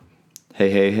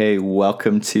Hey,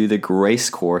 welcome to the Grace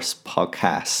Course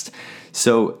podcast.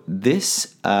 So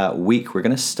this week, we're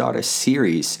going to start a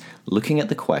series looking at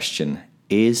the question,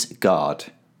 is God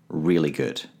really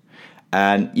good?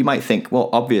 And you might think,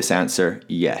 well, obvious answer,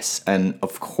 yes. And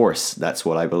of course, that's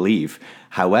what I believe.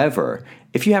 However,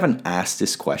 if you haven't asked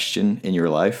this question in your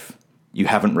life, you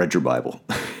haven't read your Bible.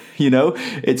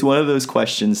 It's one of those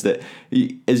questions that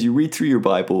as you read through your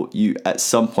Bible, you at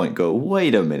some point go,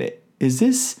 wait a minute. Is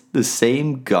this the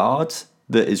same God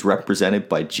that is represented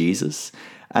by Jesus?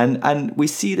 And we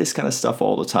see this kind of stuff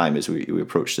all the time as we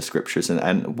approach the scriptures.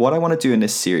 And what I want to do in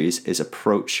this series is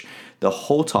approach the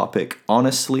whole topic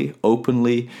honestly,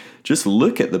 openly, just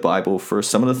look at the Bible for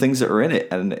some of the things that are in it.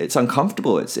 And it's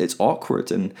uncomfortable, it's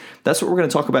awkward. And that's what we're going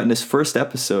to talk about in this first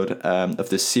episode of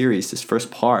this series, this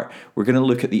first part. We're going to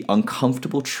look at the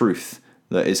uncomfortable truth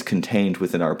that is contained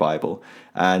within our Bible.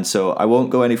 And so I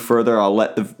won't go any further. I'll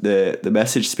let the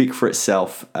message speak for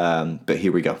itself. But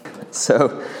here we go.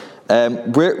 So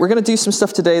we're going to do some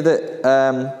stuff today that,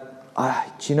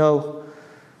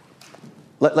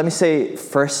 let me say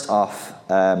first off,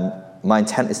 my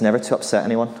intent is never to upset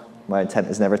anyone. My intent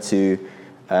is never to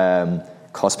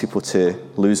cause people to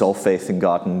lose all faith in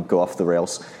God and go off the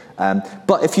rails.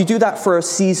 But if you do that for a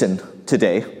season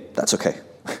today, that's okay.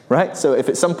 Right? So if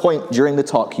at some point during the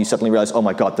talk you suddenly realize, oh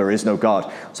my God, there is no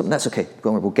God, that's okay.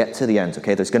 We'll get to the end,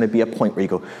 okay? There's going to be a point where you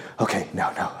go, okay,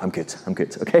 no, I'm good,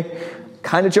 okay?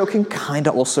 Kind of joking, kind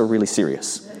of also really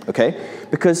serious, okay?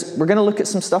 Because we're going to look at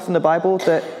some stuff in the Bible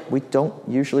that we don't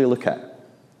usually look at,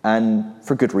 and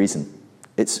for good reason.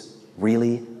 It's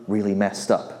really, really messed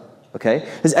up, okay?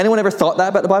 Has anyone ever thought that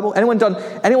about the Bible? Anyone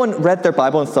read their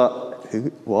Bible and thought,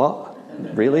 who, what?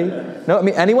 Really? No, I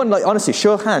mean, anyone, honestly,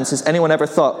 show of hands, has anyone ever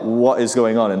thought, what is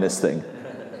going on in this thing?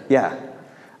 Yeah.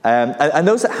 And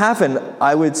those that haven't,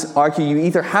 I would argue you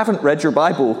either haven't read your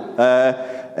Bible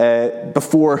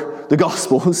before the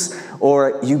Gospels,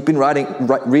 or you've been reading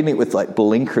it with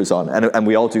blinkers on, and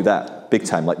we all do that big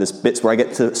time. There's bits where I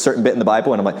get to a certain bit in the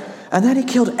Bible, and I'm like, and then he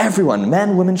killed everyone,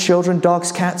 men, women, children,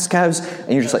 dogs, cats, cows,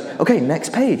 and you're just like, okay,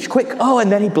 next page, quick. Oh, and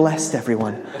then he blessed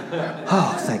everyone.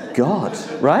 Oh, thank God,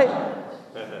 right?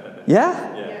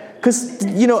 Yeah? Because,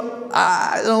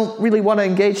 I don't really want to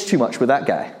engage too much with that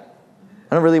guy.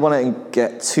 I don't really want to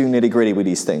get too nitty-gritty with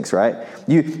these things, right?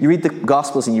 You read the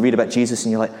Gospels and you read about Jesus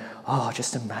and you're like, oh,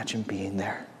 just imagine being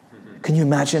there. Can you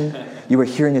imagine you were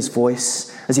hearing his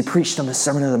voice as he preached on the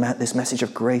Sermon on the Mount, this message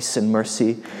of grace and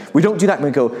mercy? We don't do that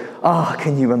when we go, oh,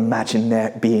 can you imagine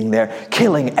being there,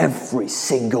 killing every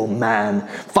single man,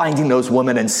 finding those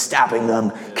women and stabbing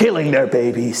them, killing their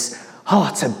babies.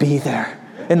 Oh, to be there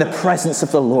in the presence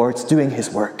of the Lord doing his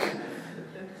work.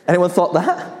 Anyone thought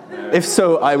that? If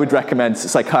so, I would recommend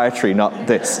psychiatry, not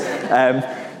this.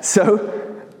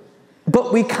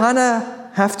 But we kind of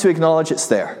have to acknowledge it's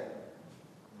there.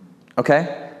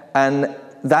 Okay? And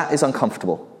that is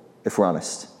uncomfortable, if we're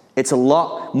honest. It's a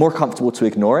lot more comfortable to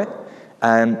ignore it.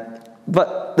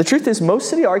 But the truth is,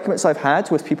 most of the arguments I've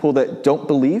had with people that don't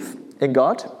believe in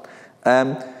God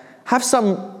have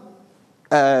some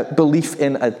belief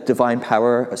in a divine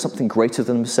power, something greater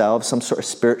than themselves, some sort of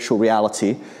spiritual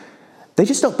reality. They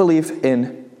just don't believe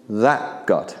in that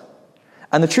God.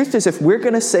 And the truth is, if we're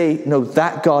going to say, no,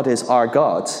 that God is our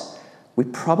God, we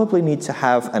probably need to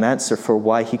have an answer for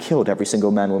why he killed every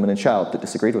single man, woman, and child that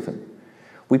disagreed with him.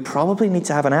 We probably need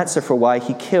to have an answer for why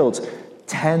he killed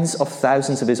tens of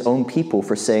thousands of his own people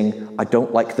for saying, I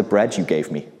don't like the bread you gave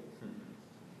me.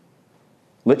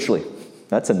 Literally,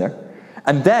 that's in there.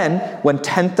 And then when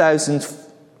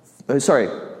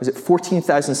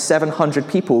 14,700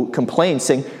 people complained,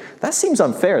 saying, that seems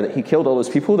unfair that he killed all those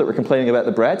people that were complaining about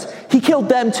the bread. He killed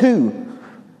them too.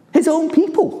 His own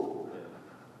people.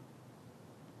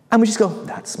 And we just go,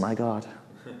 that's my God.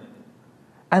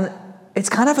 And it's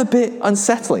kind of a bit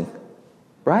unsettling,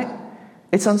 right?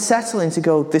 It's unsettling to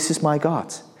go, this is my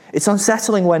God. It's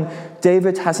unsettling when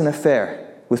David has an affair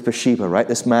with Bathsheba, right?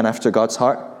 This man after God's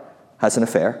heart has an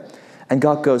affair. And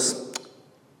God goes,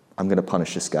 I'm going to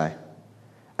punish this guy.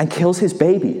 And kills his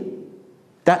baby.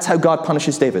 That's how God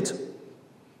punishes David.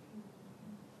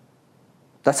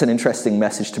 That's an interesting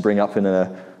message to bring up in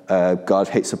a God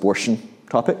hates abortion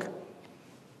topic.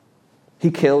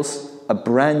 He kills a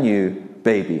brand new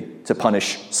baby to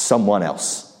punish someone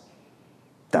else.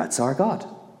 That's our God.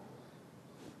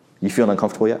 You feeling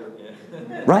uncomfortable yet?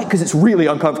 Yeah. Right? Because it's really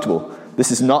uncomfortable. This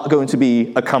is not going to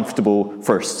be a comfortable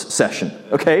first session,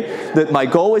 okay? My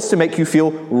goal is to make you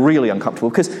feel really uncomfortable,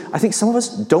 because I think some of us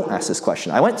don't ask this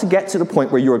question. I want to get to the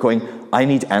point where you are going, I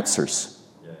need answers.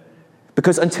 Yeah.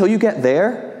 Because until you get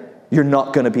there, you're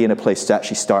not going to be in a place to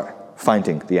actually start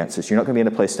finding the answers. You're not going to be in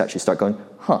a place to actually start going,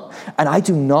 huh. And I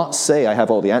do not say I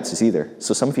have all the answers either.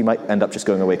 So some of you might end up just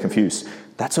going away confused.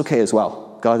 That's okay as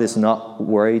well. God is not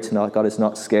worried. God is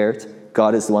not scared.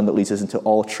 God is the one that leads us into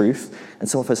all truth. And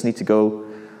some of us need to go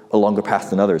a longer path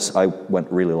than others. I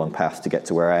went a really long path to get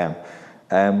to where I am.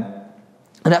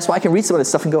 And that's why I can read some of this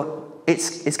stuff and go,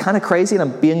 it's kind of crazy, and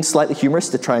I'm being slightly humorous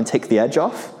to try and take the edge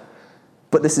off.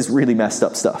 But this is really messed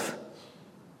up stuff.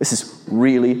 This is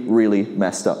really, really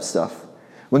messed up stuff.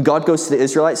 When God goes to the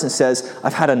Israelites and says,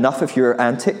 I've had enough of your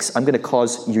antics, I'm going to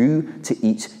cause you to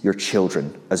eat your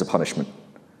children as a punishment.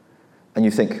 And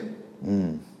you think,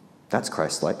 that's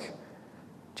Christ-like.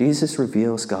 Jesus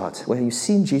reveals God. Well, you've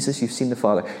seen Jesus, you've seen the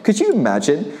Father. Could you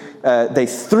imagine they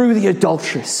threw the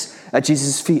adulteress at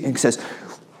Jesus' feet and says,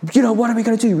 what are we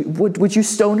going to do? Would you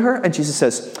stone her? And Jesus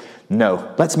says,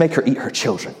 no, let's make her eat her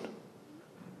children.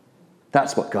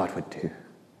 That's what God would do.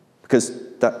 Because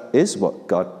that is what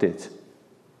God did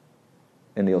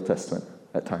in the Old Testament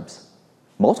at times.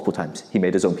 Multiple times, he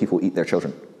made his own people eat their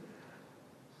children.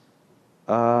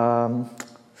 What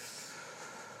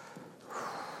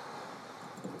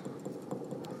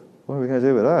are we going to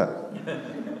do with that?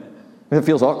 It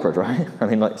feels awkward, right? I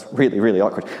mean, like, it's really, really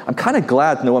awkward. I'm kind of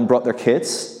glad no one brought their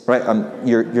kids, right?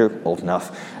 You're old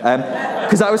enough.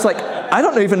 Because I was like, I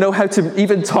don't even know how to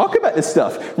even talk about this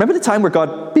stuff. Remember the time where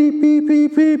God beep, beep,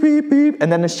 beep, beep, beep, beep,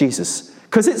 and then there's Jesus?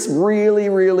 Because it's really,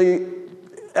 really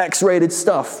X-rated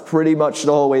stuff pretty much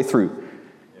the whole way through.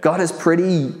 God is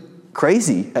pretty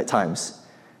crazy at times.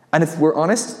 And if we're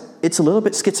honest, it's a little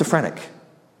bit schizophrenic.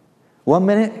 One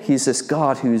minute, he's this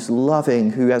God who's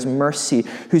loving, who has mercy,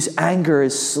 whose anger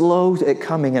is slow at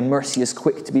coming and mercy is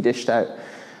quick to be dished out.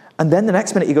 And then the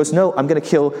next minute he goes, no, I'm going to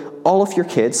kill all of your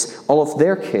kids, all of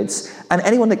their kids, and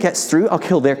anyone that gets through, I'll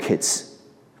kill their kids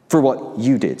for what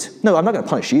you did. No, I'm not going to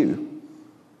punish you.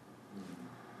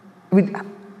 I mean,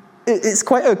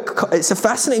 it's a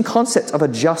fascinating concept of a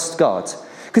just God.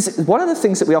 Because one of the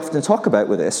things that we often talk about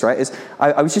with this, right, is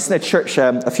I was just in a church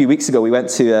a few weeks ago. We went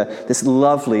to this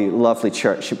lovely, lovely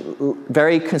church,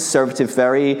 very conservative,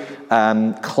 very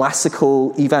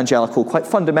classical, evangelical, quite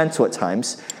fundamental at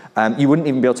times. You wouldn't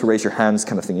even be able to raise your hands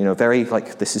kind of thing, very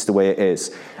like, this is the way it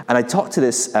is. And I talked to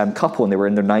this couple, and they were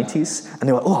in their 90s, and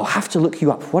they were, I'll have to look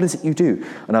you up. What is it you do?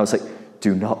 And I was like,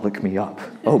 do not look me up.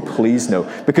 Oh, please no.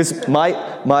 Because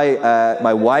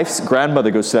my wife's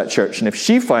grandmother goes to that church, and if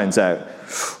she finds out,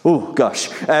 oh, gosh.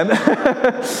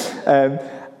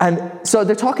 And so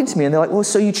they're talking to me, and they're like, well,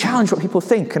 so you challenge what people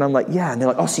think? And I'm like, yeah. And they're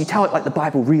like, oh, so you tell it like the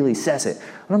Bible really says it.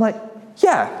 And I'm like,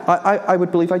 yeah, I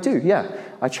would believe I do, yeah.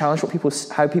 I challenge how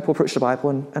people approach the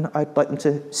Bible, and I'd like them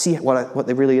to see what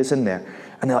there really is in there.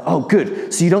 And they're like, oh,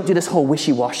 good. So you don't do this whole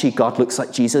wishy-washy, God looks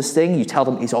like Jesus thing. You tell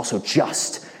them he's also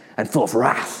just and full of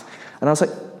wrath. And I was like,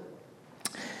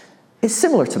 it's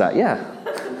similar to that, yeah.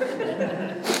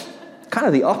 Kind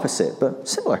of the opposite, but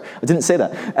similar. I didn't say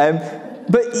that.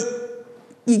 But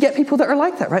you get people that are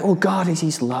like that, right? Well, God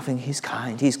he's loving, he's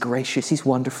kind, he's gracious, he's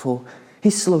wonderful,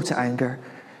 he's slow to anger.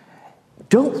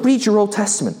 Don't read your Old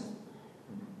Testament.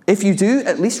 If you do,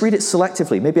 at least read it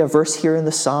selectively. Maybe a verse here in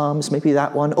the Psalms, maybe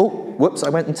that one. Oh, whoops, I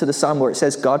went into the Psalm where it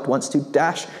says God wants to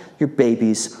dash your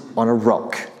babies on a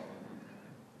rock.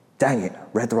 Dang it,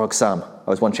 read the wrong Psalm. I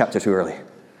was one chapter too early.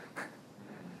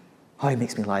 Oh, he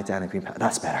makes me lie down in green pasture.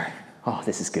 That's better. Oh,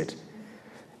 this is good.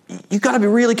 You've got to be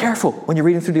really careful when you're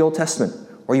reading through the Old Testament,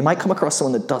 or you might come across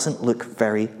someone that doesn't look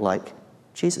very like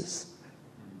Jesus.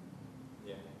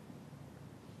 Yeah.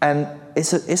 And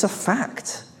it's a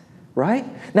fact, right?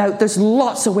 Now, there's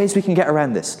lots of ways we can get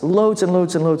around this. Loads and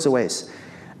loads and loads of ways.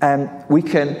 We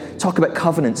can talk about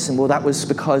covenants, and well, that was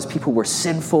because people were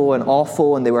sinful and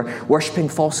awful, and they were worshipping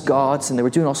false gods, and they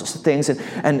were doing all sorts of things,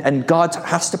 and God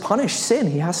has to punish sin.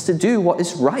 He has to do what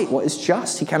is right, what is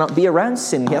just. He cannot be around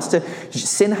sin.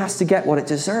 Sin has to get what it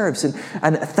deserves.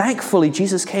 And thankfully,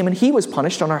 Jesus came and he was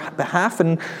punished on our behalf,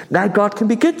 and now God can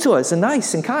be good to us, and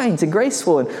nice, and kind, and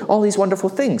graceful, and all these wonderful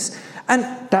things. And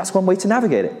that's one way to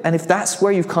navigate it. And if that's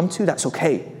where you've come to, that's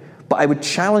okay. But I would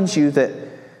challenge you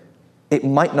that it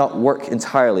might not work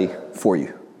entirely for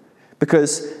you.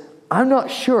 Because I'm not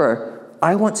sure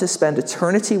I want to spend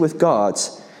eternity with God,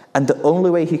 and the only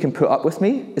way he can put up with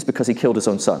me is because he killed his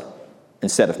own son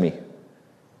instead of me.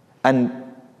 And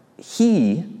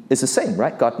he is the same,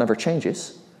 right? God never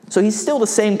changes. So he's still the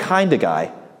same kind of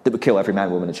guy that would kill every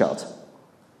man, woman, and child.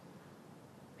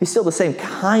 He's still the same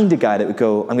kind of guy that would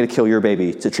go, I'm going to kill your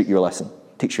baby to teach you a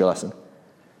lesson.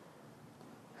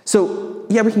 So,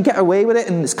 yeah, we can get away with it,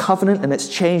 and it's covenant, and it's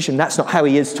changed, and that's not how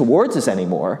he is towards us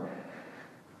anymore.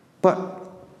 But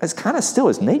it's kind of still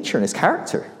his nature and his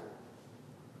character.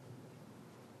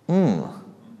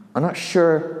 I'm not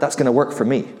sure that's going to work for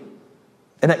me.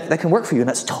 And that can work for you, and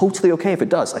that's totally okay if it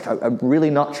does. Like, I'm really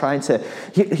not trying to...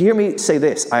 Hear me say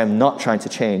this. I am not trying to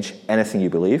change anything you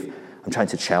believe. I'm trying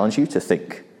to challenge you to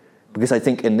think. Because I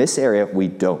think in this area, we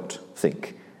don't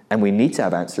think. And we need to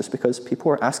have answers because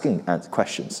people are asking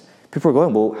questions. People are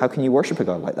going, well, how can you worship a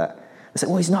God like that? It's like,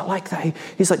 well, he's not like that.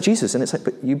 He's like Jesus. And it's like,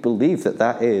 but you believe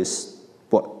that is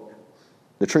what?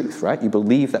 The truth, right? You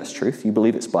believe that's truth. You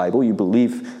believe it's Bible. You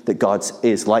believe that God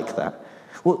is like that.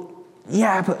 Well,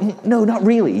 yeah, but no, not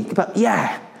really. But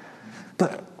yeah.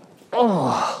 But,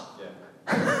 oh.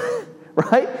 Yeah.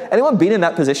 Right? Anyone been in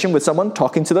that position with someone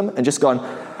talking to them and just gone,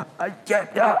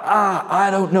 I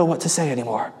don't know what to say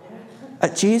anymore.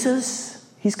 Jesus,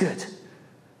 he's good.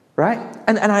 Right?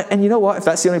 And you know what? If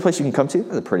that's the only place you can come to,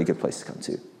 that's a pretty good place to come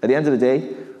to. At the end of the day,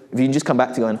 if you can just come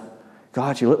back to going,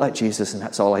 God, you look like Jesus, and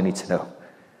that's all I need to know.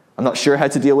 I'm not sure how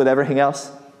to deal with everything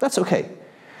else. That's okay.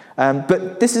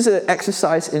 But this is an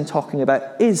exercise in talking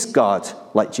about, is God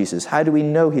like Jesus? How do we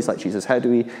know he's like Jesus? How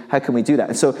can we do that?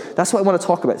 And so that's what I want to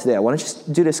talk about today. I want to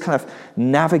just do this kind of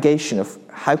navigation of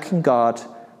how can God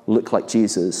look like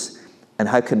Jesus, and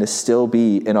how can this still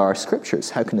be in our scriptures?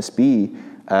 How can this be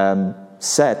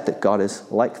said that God is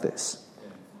like this?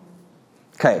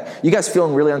 Okay, you guys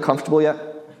feeling really uncomfortable yet?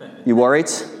 You worried?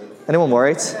 Anyone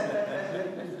worried?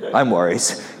 I'm worried.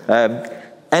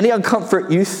 Any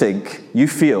uncomfort you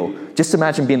feel, just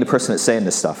imagine being the person that's saying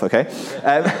this stuff, okay?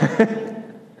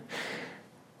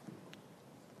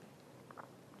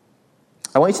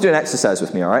 I want you to do an exercise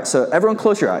with me, all right? So everyone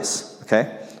close your eyes,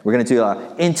 okay? We're going to do an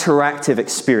interactive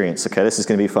experience, okay? This is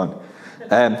going to be fun.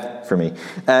 For me.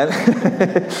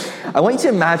 I want you to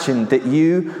imagine that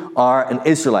you are an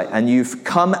Israelite and you've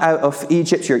come out of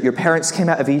Egypt. Your parents came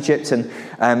out of Egypt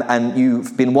and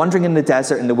you've been wandering in the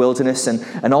desert, in the wilderness,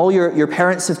 and all your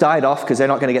parents have died off because they're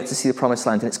not going to get to see the promised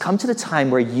land. And it's come to the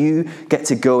time where you get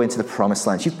to go into the promised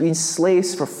land. You've been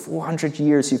slaves for 400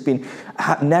 years. You've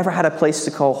never had a place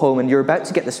to call home, and you're about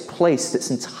to get this place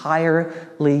that's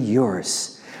entirely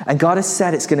yours. And God has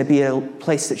said it's going to be a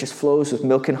place that just flows with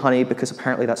milk and honey, because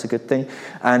apparently that's a good thing.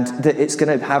 And that it's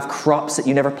going to have crops that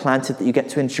you never planted that you get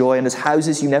to enjoy. And there's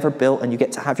houses you never built and you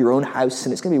get to have your own house.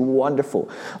 And it's going to be wonderful.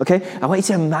 Okay? I want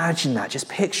you to imagine that. Just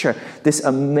picture this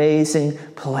amazing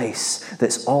place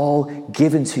that's all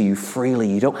given to you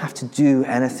freely. You don't have to do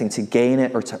anything to gain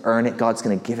it or to earn it. God's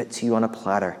going to give it to you on a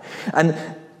platter. And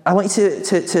I want you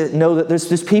to know that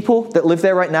there's people that live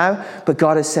there right now, but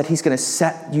God has said he's going to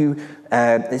set you,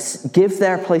 give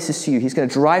their places to you. He's going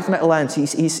to drive them out of land.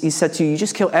 He's said to you, you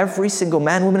just kill every single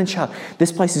man, woman, and child.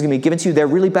 This place is going to be given to you. They're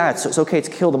really bad, so it's okay to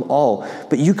kill them all.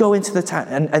 But you go into the town.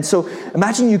 And so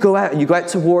imagine you go out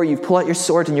to war, you pull out your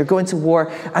sword and you're going to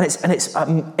war, and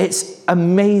it's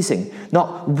amazing.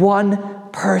 Not one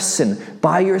person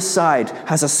by your side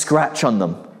has a scratch on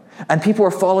them. And people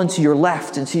are falling to your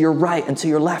left and to your right and to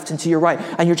your left and to your right.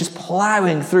 And you're just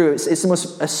plowing through. It's the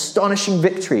most astonishing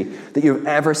victory that you've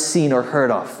ever seen or heard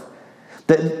of.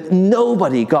 That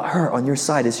nobody got hurt on your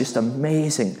side is just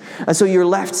amazing. And so you're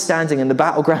left standing and the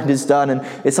battleground is done. And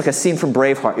it's like a scene from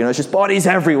Braveheart. It's just bodies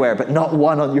everywhere, but not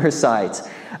one on your side.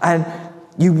 And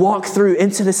you walk through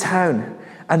into this town.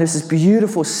 And there's this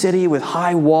beautiful city with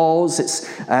high walls.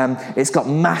 It's got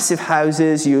massive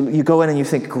houses. You go in and you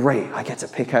think, great, I get to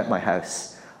pick out my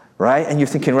house, right? And you're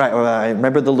thinking, right, well, I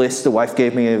remember the list the wife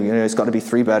gave me. It's got to be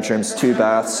 3 bedrooms, 2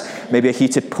 baths, maybe a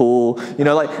heated pool.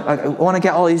 I want to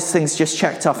get all these things just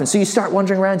checked off. And so you start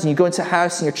wandering around and you go into a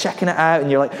house and you're checking it out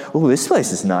and you're like, oh, this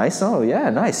place is nice. Oh,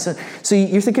 yeah, nice. So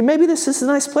you're thinking, maybe this is a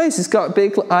nice place. It's got a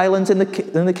big island in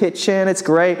the kitchen. It's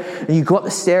great. And you go up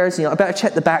the stairs and I better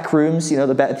check the back rooms,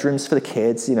 the bedrooms for the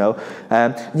kids, and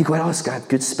you go, oh, it's got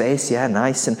good space. Yeah,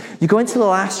 nice. And you go into the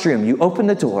last room, you open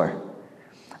the door,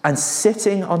 and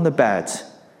sitting on the bed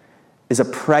is a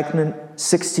pregnant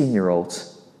 16-year-old,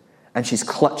 and she's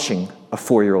clutching a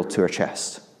 4-year-old to her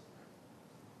chest.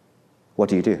 What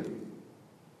do you do?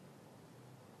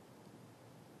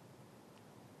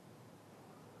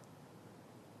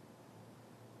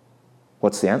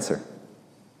 What's the answer?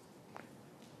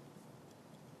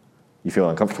 You feel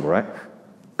uncomfortable, right?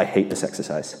 I hate this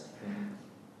exercise.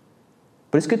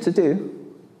 But it's good to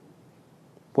do.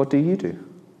 What do you do?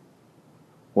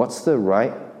 What's the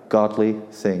right, godly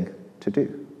thing to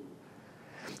do?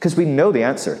 Because we know the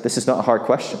answer. This is not a hard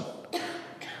question.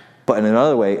 But in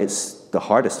another way, it's the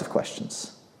hardest of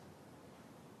questions.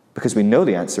 Because we know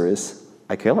the answer is,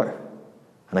 I kill her.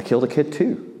 And I kill the kid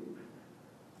too.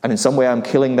 And in some way, I'm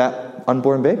killing that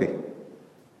unborn baby.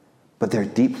 But they're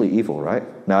deeply evil, right?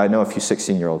 Now, I know a few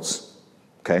 16-year-olds.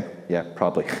 Okay, yeah,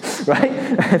 probably. Right?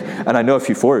 And I know a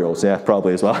few 4-year-olds, yeah,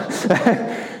 probably as well.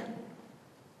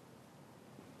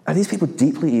 Are these people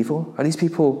deeply evil? Are these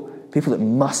people that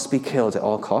must be killed at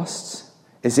all costs?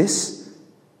 Is this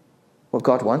what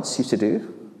God wants you to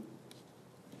do?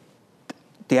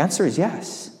 The answer is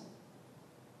yes.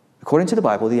 According to the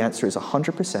Bible, the answer is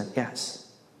 100%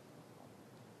 yes.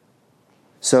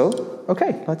 So,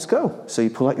 okay, let's go. So you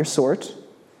pull out your sword.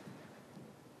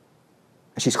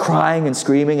 And she's crying and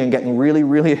screaming and getting really,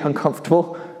 really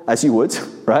uncomfortable, as you would,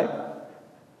 right?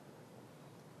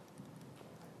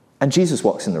 And Jesus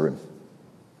walks in the room.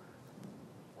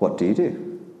 What do you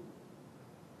do?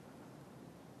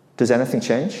 Does anything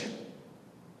change?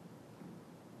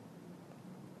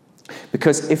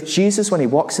 Because if Jesus, when he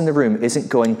walks in the room, isn't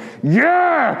going,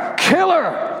 yeah, kill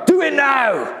her, do it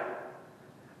now,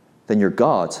 then your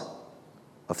God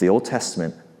of the Old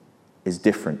Testament is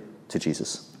different to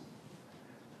Jesus.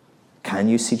 Can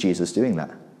you see Jesus doing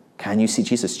that? Can you see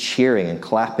Jesus cheering and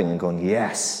clapping and going,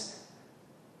 yes?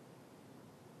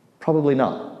 Probably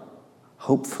not.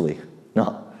 Hopefully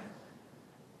not.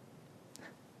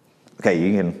 Okay,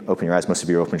 you can open your eyes. Most of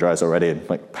you opened your eyes already and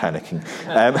panicking.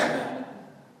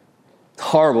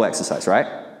 Horrible exercise, right?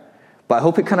 But I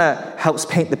hope it kind of helps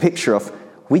paint the picture of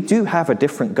we do have a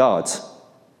different God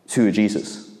to a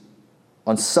Jesus.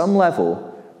 On some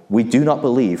level, we do not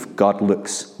believe God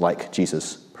looks like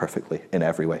Jesus perfectly in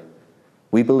every way.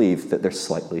 We believe that they're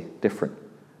slightly different.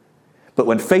 But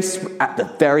when faced at the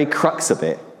very crux of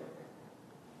it,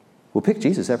 we'll pick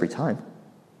Jesus every time.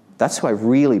 That's who I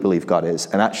really believe God is.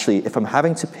 And actually, if I'm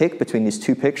having to pick between these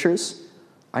two pictures,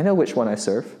 I know which one I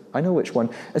serve. I know which one.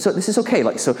 And so this is okay.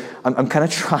 So I'm kind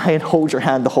of trying to hold your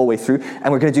hand the whole way through.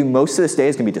 And we're going to do most of this day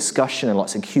is going to be discussion and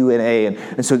lots of Q&A.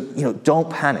 And so, don't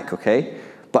panic, okay?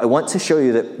 But I want to show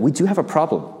you that we do have a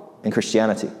problem in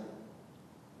Christianity.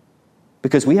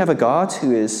 Because we have a God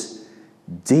who is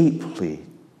deeply,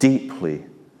 deeply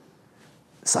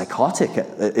psychotic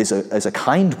is a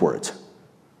kind word.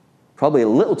 Probably a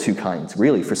little too kind,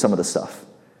 really, for some of the stuff.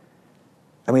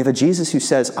 And we have a Jesus who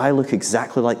says, I look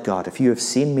exactly like God. If you have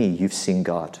seen me, you've seen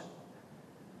God.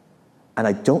 And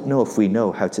I don't know if we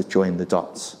know how to join the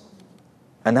dots.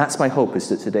 And that's my hope, is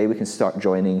that today we can start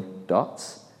joining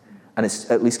dots. And it's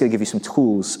at least going to give you some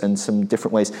tools and some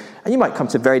different ways. And you might come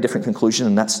to a very different conclusion,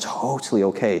 and that's totally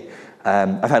okay.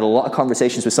 I've had a lot of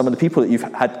conversations with some of the people that you've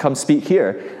had come speak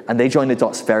here, and they join the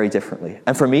dots very differently.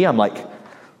 And for me, I'm like,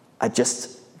 it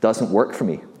just doesn't work for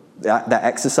me. That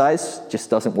exercise just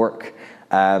doesn't work.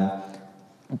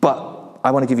 But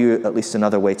I want to give you at least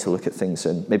another way to look at things,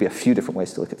 and maybe a few different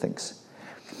ways to look at things.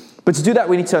 But to do that,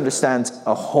 we need to understand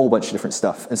a whole bunch of different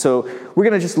stuff. And so we're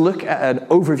going to just look at an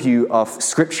overview of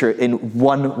Scripture in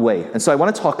one way. And so I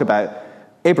want to talk about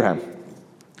Abraham.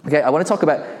 Okay, I want to talk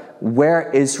about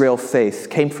where Israel faith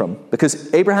came from.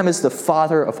 Because Abraham is the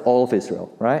father of all of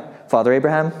Israel, right? Father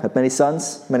Abraham had many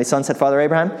sons. Many sons had Father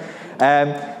Abraham.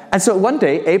 And so one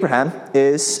day, Abraham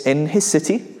is in his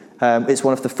city. It's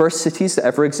one of the first cities that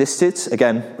ever existed.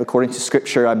 Again, according to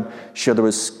Scripture, I'm sure there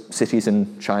was cities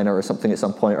in China or something at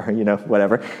some point, or,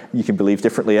 whatever. You can believe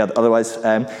differently otherwise.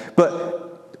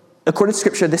 But according to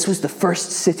Scripture, this was the first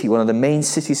city, one of the main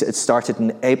cities that had started,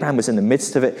 and Abraham was in the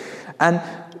midst of it. And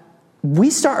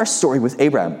we start our story with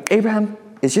Abraham. Abraham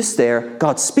is just there.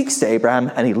 God speaks to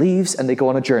Abraham, and he leaves, and they go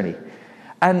on a journey.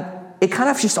 And it kind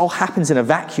of just all happens in a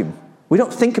vacuum. We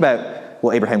don't think about,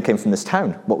 well, Abraham came from this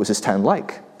town. What was his town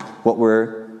like? What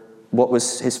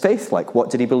was his faith like? What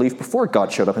did he believe before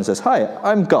God showed up and says, hi,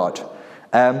 I'm God?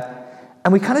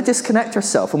 And we kind of disconnect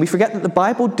ourselves, and we forget that the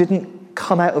Bible didn't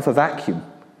come out of a vacuum,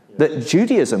 that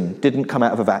Judaism didn't come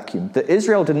out of a vacuum, that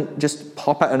Israel didn't just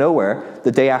pop out of nowhere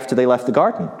the day after they left the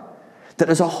garden, that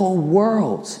there's a whole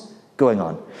world going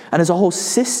on, and there's a whole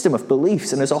system of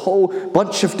beliefs, and there's a whole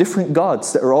bunch of different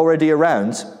gods that are already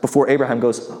around before Abraham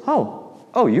goes,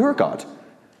 oh, you're God.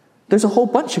 There's a whole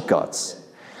bunch of gods.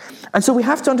 And so we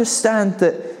have to understand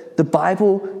that the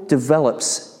Bible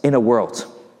develops in a world.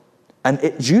 And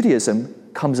Judaism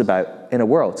comes about in a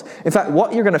world. In fact,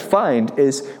 what you're going to find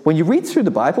is when you read through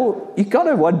the Bible, you got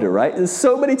to wonder, right? There's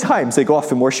so many times they go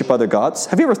off and worship other gods.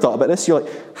 Have you ever thought about this? You're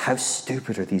like, how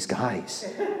stupid are these guys,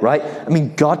 right? I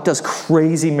mean, God does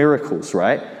crazy miracles,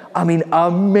 right? I mean,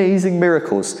 amazing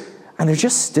miracles. And they're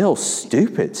just still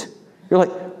stupid. You're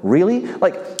like, really?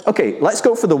 Okay, let's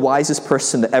go for the wisest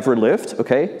person that ever lived,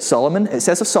 okay? Solomon. It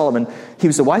says of Solomon, he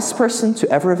was the wisest person to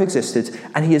ever have existed,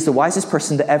 and he is the wisest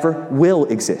person that ever will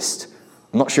exist.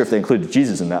 I'm not sure if they included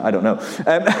Jesus in that. I don't know.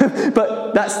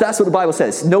 But that's what the Bible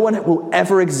says. No one will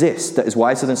ever exist that is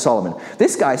wiser than Solomon.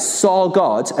 This guy saw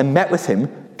God and met with him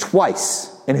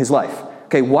twice in his life.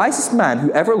 Okay, wisest man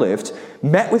who ever lived,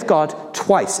 met with God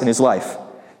twice in his life,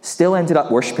 still ended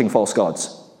up worshiping false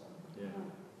gods.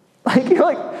 Like, you're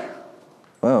like,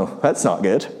 oh, that's not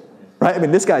good. Right? I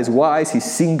mean, this guy's wise, he's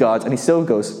seen God, and he still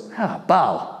goes,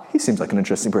 Baal, he seems like an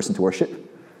interesting person to worship.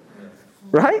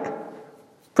 Right?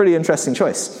 Pretty interesting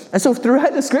choice. And so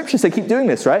throughout the scriptures, they keep doing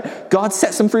this, right? God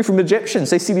sets them free from Egyptians.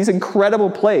 They see these incredible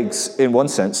plagues in one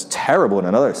sense, terrible in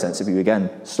another sense, if you again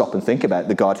stop and think about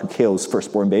the God who kills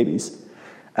firstborn babies,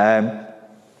 to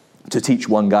teach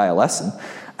one guy a lesson.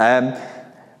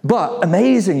 But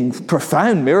amazing,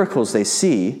 profound miracles they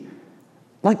see.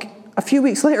 Like a few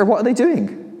weeks later, what are they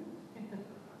doing?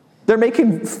 They're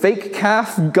making fake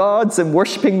calf gods and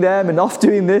worshiping them and off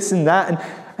doing this and that.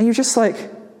 And you're just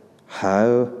like,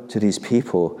 how do these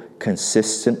people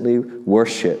consistently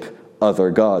worship other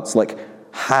gods? Like,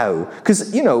 how?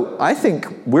 Because, I think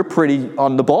we're pretty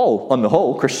on the ball on the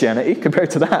whole, Christianity,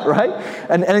 compared to that, right?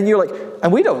 And you're like,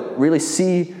 and we don't really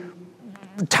see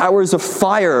towers of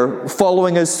fire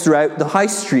following us throughout the high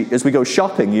street as we go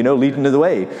shopping, leading the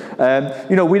way.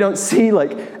 We don't see,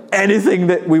 like, anything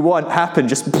that we want happen,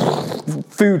 just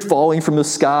food falling from the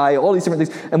sky, all these different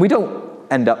things. And we don't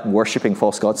end up worshipping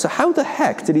false gods. So how the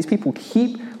heck do these people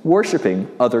keep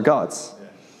worshipping other gods?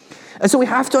 And so we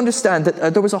have to understand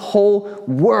that there was a whole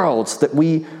world that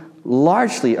we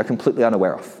largely are completely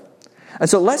unaware of. And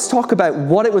so let's talk about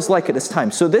what it was like at this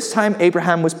time. So this time,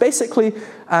 Abraham was basically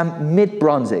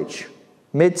mid-Bronze Age,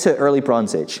 mid to early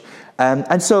Bronze Age.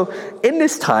 And so in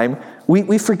this time,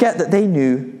 we forget that they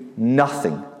knew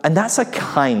nothing. And that's a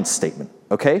kind statement,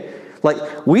 okay?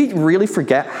 Like, we really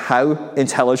forget how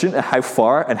intelligent and how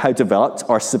far and how developed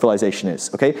our civilization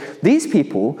is, okay? These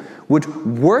people would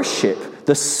worship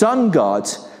the sun god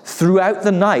throughout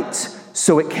the night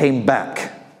so it came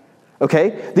back,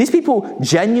 okay? These people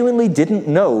genuinely didn't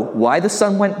know why the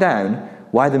sun went down,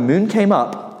 why the moon came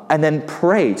up, and then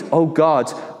prayed, oh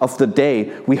God of the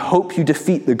day, we hope you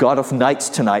defeat the god of night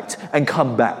tonight and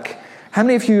come back. How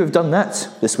many of you have done that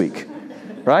this week,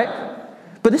 right?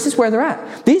 But this is where they're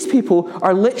at. These people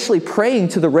are literally praying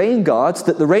to the rain gods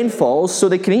that the rain falls so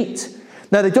they can eat.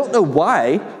 Now, they don't know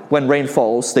why, when rain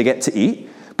falls, they get to eat,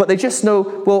 but they just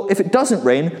know, well, if it doesn't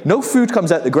rain, no food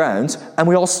comes out the ground, and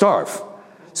we all starve.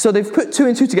 So they've put two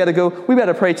and two together, go, we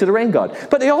better pray to the rain god.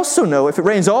 But they also know if it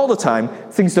rains all the time,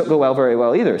 things don't go very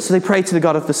well either. So they pray to the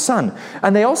god of the sun.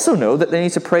 And they also know that they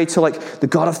need to pray to, like, the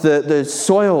god of the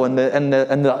soil and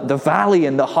the valley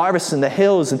and the harvest and the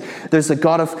hills. And there's a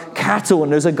god of cattle, and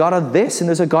there's a god of this, and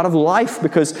there's a god of life.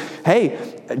 Because, hey,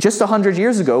 just 100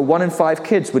 years ago, 1 in 5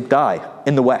 kids would die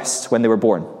in the West when they were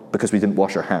born because we didn't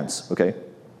wash our hands, okay?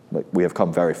 Like, we have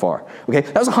come very far. Okay,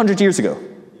 that was 100 years ago,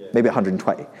 maybe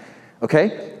 120.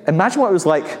 Okay? Imagine what it was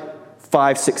like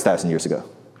 5,000-6,000 years ago.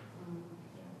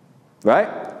 Right?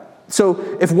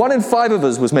 So if 1 in 5 of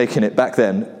us was making it back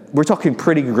then, we're talking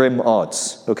pretty grim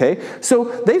odds. Okay? So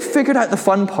they figured out the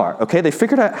fun part. Okay? They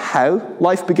figured out how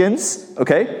life begins.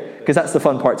 Okay? Because that's the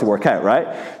fun part to work out,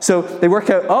 right? So they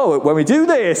work out, oh, when we do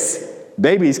this,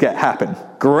 babies happen.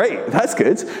 Great. That's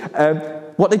good.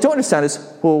 What they don't understand is,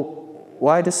 well,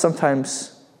 why does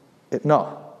sometimes it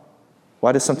not?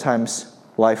 Why does sometimes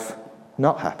life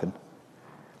not happen?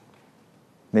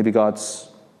 Maybe God's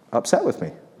upset with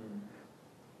me.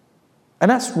 And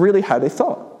that's really how they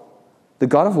thought. The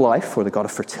God of life, or the God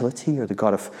of fertility, or the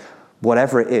God of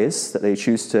whatever it is that they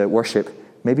choose to worship,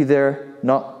 maybe they're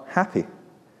not happy.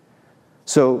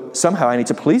 So somehow I need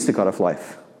to please the God of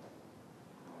life.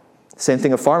 Same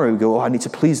thing, a farmer would go, oh, I need to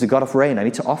please the God of rain. I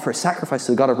need to offer a sacrifice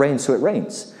to the God of rain so it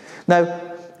rains. Now,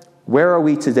 where are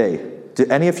we today? Do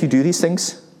any of you do these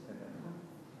things?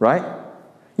 Right?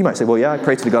 You might say, well, yeah, I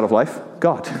pray to the God of life.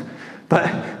 God.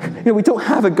 But, we don't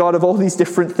have a God of all these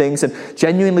different things and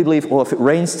genuinely believe, well, if it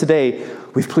rains today,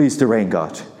 we've pleased the rain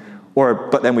God.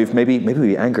 But then maybe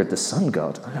we angered the sun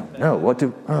God. I don't know.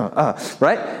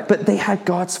 Right? But they had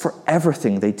gods for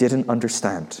everything they didn't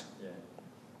understand.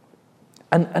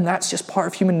 And that's just part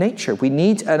of human nature. We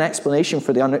need an explanation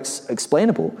for the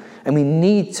unexplainable. And we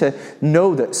need to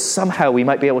know that somehow we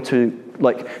might be able to,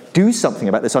 do something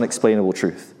about this unexplainable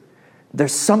truth.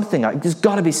 There's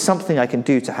got to be something I can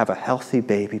do to have a healthy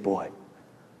baby boy.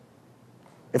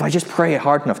 If I just pray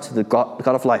hard enough to the God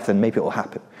of life, then maybe it will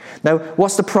happen. Now,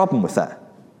 what's the problem with that?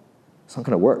 It's not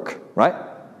going to work, right?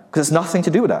 Because it's nothing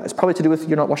to do with that. It's probably to do with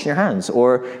you're not washing your hands,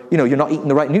 or you're not eating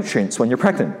the right nutrients when you're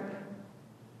pregnant.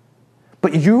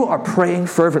 But you are praying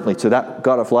fervently to that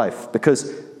God of life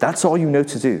because that's all you know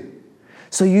to do.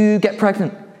 So you get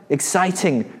pregnant.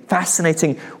 Exciting,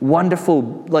 fascinating,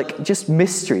 wonderful, just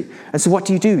mystery. And so what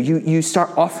do? You start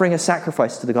offering a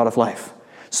sacrifice to the God of life.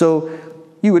 So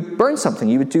you would burn something.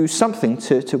 You would do something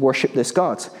to worship this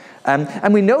God.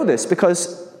 And we know this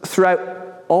because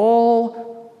throughout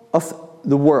all of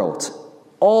the world,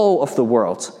 all of the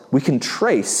world, we can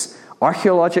trace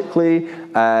archaeologically,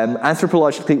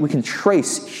 anthropologically, we can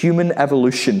trace human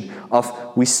evolution of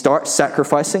we start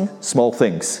sacrificing small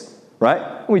things, right?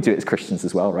 And we do it as Christians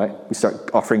as well, right? We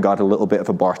start offering God a little bit of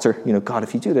a barter. God,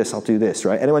 if you do this, I'll do this,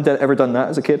 right? Anyone ever done that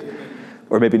as a kid?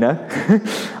 Or maybe now?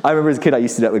 I remember as a kid, I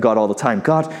used to do that with God all the time.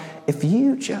 God, if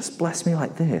you just bless me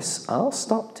like this, I'll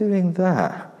stop doing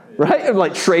that. Right? And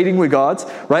like trading with God,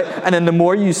 right? And then the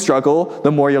more you struggle,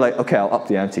 the more you're like, okay, I'll up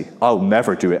the ante. I'll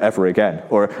never do it ever again.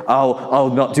 Or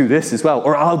I'll not do this as well.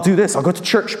 Or I'll do this. I'll go to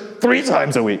church 3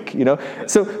 times a week,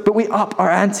 So, but we up our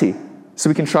ante so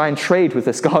we can try and trade with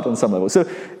this God on some level. So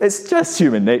it's just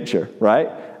human nature, right?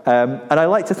 And I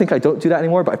like to think I don't do that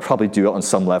anymore, but I probably do it on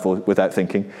some level without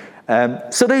thinking.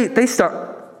 So they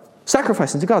start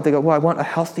sacrificing to God. They go, well, I want a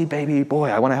healthy baby boy.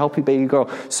 I want a healthy baby girl.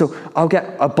 So I'll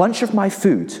get a bunch of my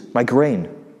food, my grain,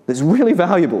 that's really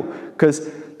valuable, because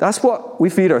that's what we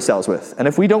feed ourselves with. And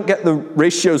if we don't get the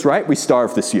ratios right, we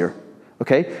starve this year.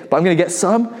 Okay? But I'm going to get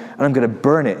some, and I'm going to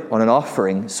burn it on an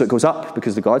offering so it goes up,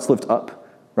 because the gods lived up,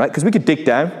 right? Because we could dig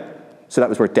down, so that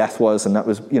was where death was, and that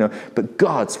was, but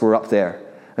gods were up there.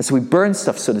 And so we burned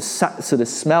stuff so the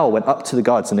smell went up to the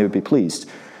gods, and they would be pleased.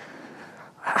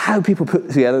 How people put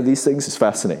together these things is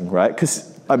fascinating, right?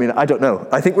 Because, I don't know.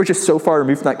 I think we're just so far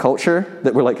removed from that culture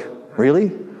that we're like,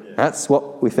 really? That's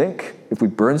what we think? If we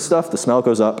burn stuff, the smell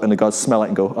goes up, and the gods smell it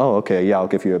and go, oh, okay, yeah, I'll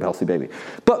give you a healthy baby.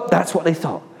 But that's what they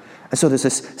thought. And so there's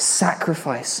this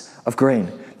sacrifice of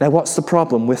grain. Now, what's the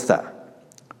problem with that?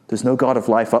 There's no God of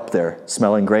life up there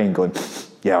smelling grain going,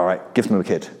 yeah, all right, give them a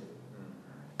kid.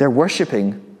 They're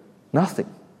worshipping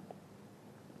nothing.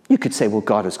 You could say, well,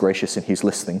 God is gracious and he's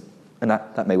listening. And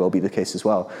that may well be the case as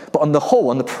well. But on the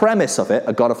whole, on the premise of it,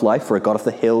 a God of life or a God of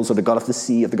the hills or the God of the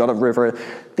sea or the God of the river,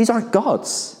 these aren't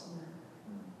gods.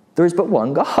 There is but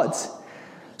one God.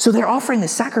 So they're offering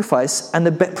this sacrifice, and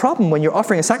the problem when you're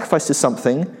offering a sacrifice to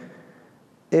something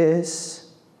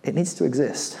is it needs to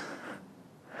exist.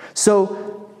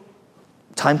 So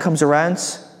time comes around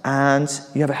and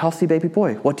you have a healthy baby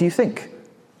boy. What do you think?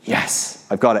 Yes,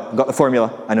 I've got it. I've got the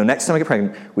formula. I know next time I get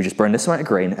pregnant, we just burn this amount of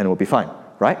grain and it will be fine,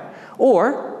 right?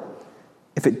 Or,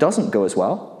 if it doesn't go as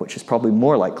well, which is probably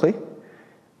more likely,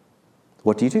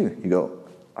 what do? You go,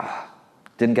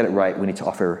 didn't get it right, we need to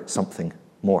offer something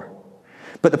more.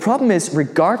 But the problem is,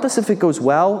 regardless if it goes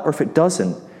well or if it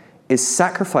doesn't, is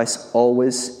sacrifice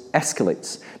always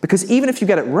escalates. Because even if you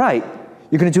get it right,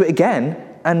 you're going to do it again,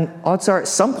 and odds are at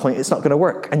some point it's not going to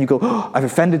work. And you go, I've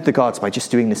offended the gods by just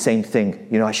doing the same thing.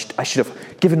 I should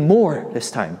have given more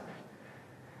this time.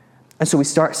 And so we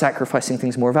start sacrificing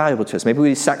things more valuable to us. Maybe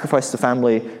we sacrifice the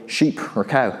family sheep or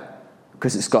cow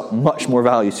because it's got much more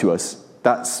value to us.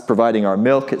 That's providing our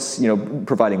milk. It's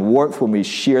providing warmth when we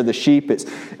shear the sheep.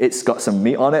 It's got some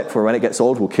meat on it for when it gets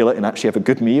old, we'll kill it and actually have a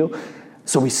good meal.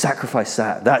 So we sacrifice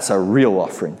that. That's a real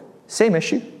offering. Same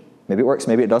issue. Maybe it works,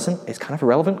 maybe it doesn't. It's kind of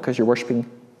irrelevant because you're worshipping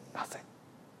nothing.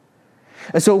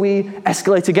 And so we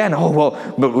escalate again. Oh,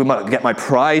 well, but we might get my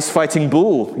prize-fighting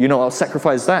bull. I'll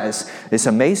sacrifice that. It's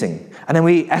amazing. And then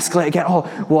we escalate again.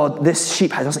 Oh, well, this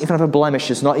sheep doesn't even have a blemish.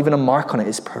 There's not even a mark on it.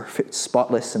 It's perfect,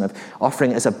 spotless, and I'm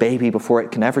offering it as a baby before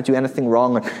it can ever do anything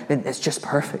wrong. And it's just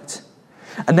perfect.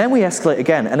 And then we escalate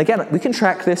again. And again, we can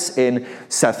track this in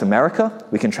South America.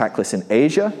 We can track this in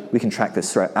Asia. We can track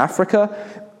this throughout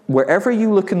Africa. Wherever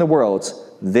you look in the world,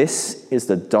 this is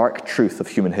the dark truth of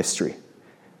human history.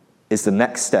 Is the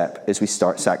next step is we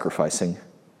start sacrificing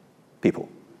people.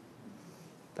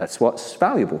 That's what's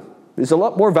valuable. It's a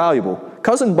lot more valuable.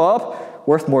 Cousin Bob,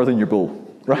 worth more than your bull,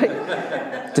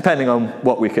 right? Depending on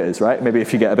what week it is, right? Maybe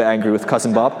if you get a bit angry with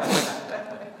Cousin Bob.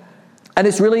 And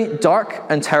it's really dark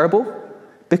and terrible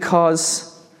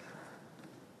because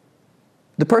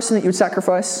the person that you would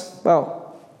sacrifice,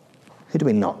 well, who do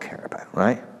we not care about,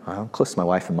 right? I'm close to my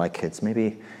wife and my kids.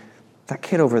 Maybe that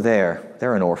kid over there,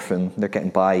 they're an orphan. They're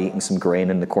getting by eating some grain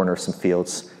in the corner of some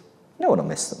fields. No one will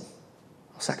miss them.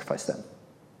 I'll sacrifice them. And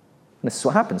this is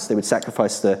what happens. They would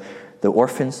sacrifice the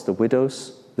orphans, the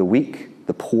widows, the weak,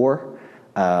 the poor,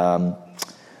 the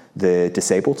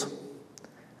disabled.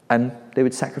 And they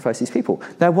would sacrifice these people.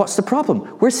 Now, what's the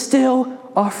problem? We're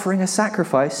still offering a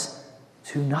sacrifice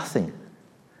to nothing.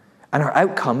 And our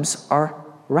outcomes are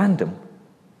random.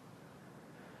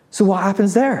 So what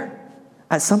happens there?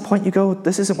 At some point you go,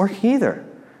 this isn't working either.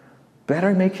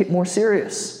 Better make it more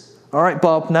serious. All right,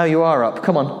 Bob, now you are up.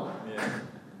 Come on. Yeah.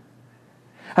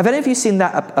 Have any of you seen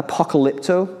that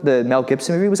Apocalypto, the Mel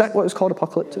Gibson movie? Was that what it was called,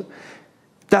 Apocalypto?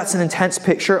 That's an intense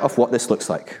picture of what this looks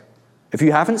like. If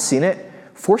you haven't seen it,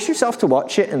 force yourself to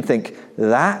watch it and think,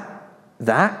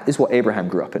 that is what Abraham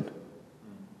grew up in.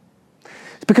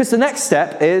 Because the next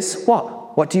step is what?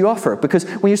 what do you offer? Because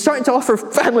when you're starting to offer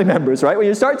family members, right? When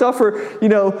you're starting to offer,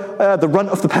 the runt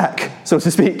of the pack, so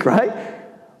to speak, right?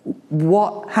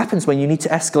 What happens when you need to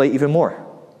escalate even more?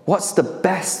 What's the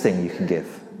best thing you can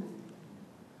give?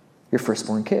 Your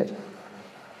firstborn kid.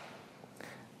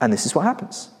 And this is what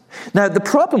happens. Now, the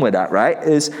problem with that, right,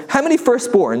 is how many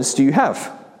firstborns do you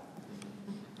have?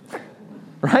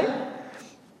 Right?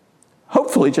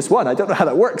 Hopefully just one. I don't know how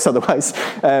that works otherwise.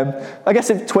 I guess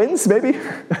if twins, maybe.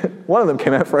 One of them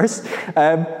came out first.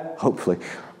 Hopefully.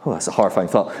 Oh, that's a horrifying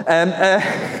thought.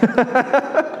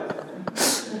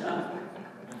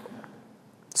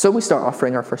 So we start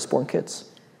offering our firstborn kids.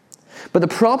 But the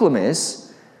problem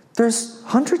is, there's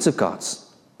hundreds of gods.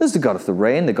 There's the God of the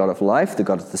rain, the God of life, the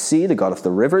God of the sea, the God of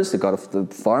the rivers, the God of the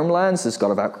farmlands, there's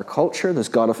God of agriculture, there's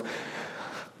God of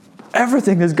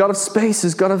everything. There's God of space,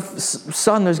 there's God of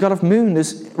sun, there's God of moon,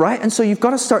 right? And so you've got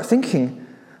to start thinking,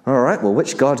 all right, well,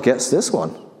 which God gets this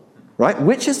one? Right?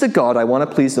 Which is the God I want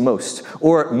to please the most?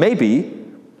 Or maybe,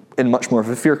 in much more of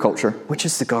a fear culture, which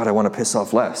is the God I want to piss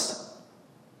off less?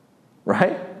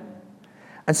 Right?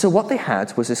 And so what they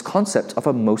had was this concept of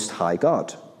a most high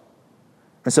God.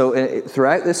 And so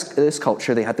throughout this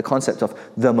culture, they had the concept of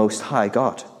the Most High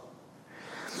God.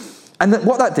 And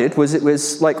what that did was it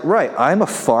was like, right, I'm a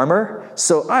farmer,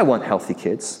 so I want healthy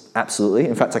kids. Absolutely.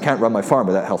 In fact, I can't run my farm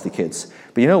without healthy kids.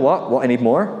 But you know what? What I need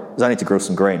more is I need to grow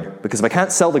some grain. Because if I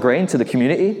can't sell the grain to the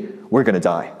community, we're going to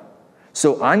die.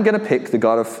 So I'm going to pick the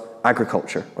God of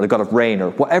agriculture or the God of rain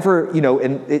or whatever,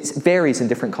 it varies in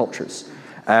different cultures.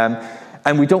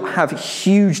 And we don't have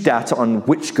huge data on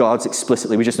which gods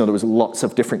explicitly. We just know there was lots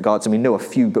of different gods, and we know a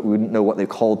few, but we wouldn't know what they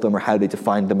called them or how they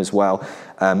defined them as well.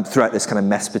 Throughout this kind of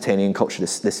Mesopotamian culture,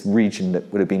 this region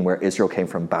that would have been where Israel came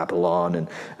from, Babylon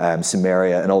and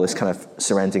Samaria and all this kind of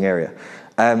surrounding area.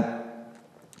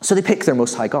 So they pick their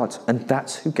most high god, and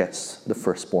that's who gets the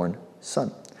firstborn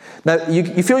son. Now,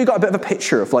 you feel you got a bit of a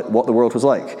picture of like what the world was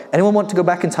like. Anyone want to go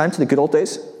back in time to the good old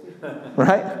days?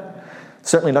 Right?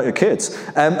 Certainly not your kids.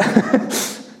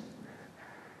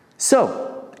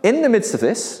 So, in the midst of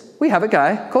this, we have a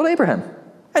guy called Abraham.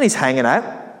 And he's hanging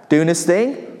out, doing his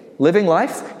thing, living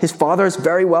life. His father is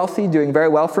very wealthy, doing very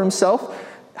well for himself.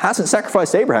 Hasn't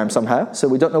sacrificed Abraham somehow, so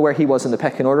we don't know where he was in the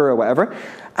pecking order or whatever.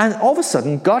 And all of a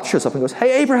sudden, God shows up and goes,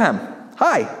 "Hey, Abraham,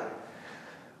 hi.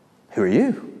 Who are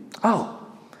you?" "Oh,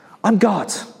 I'm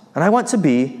God, and I want to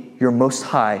be your most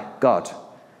high God."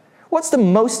 What's the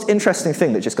most interesting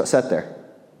thing that just got said there?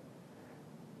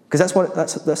 Because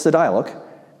that's the dialogue.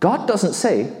 God doesn't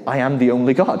say, "I am the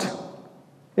only God."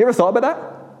 You ever thought about that?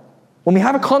 When we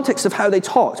have a context of how they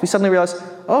talked, we suddenly realize,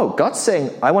 oh, God's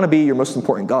saying, "I want to be your most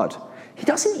important God." He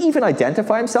doesn't even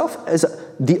identify himself as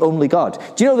the only God.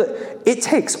 Do you know that it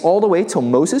takes all the way till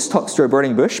Moses talks to a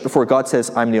burning bush before God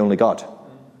says, "I'm the only God"?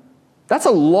 That's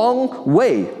a long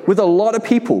way with a lot of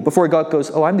people before God goes,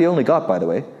 "Oh, I'm the only God, by the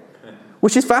way."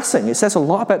 Which is fascinating. It says a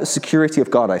lot about the security of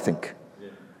God, I think. Yeah.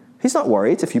 He's not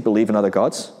worried if you believe in other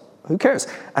gods. Who cares?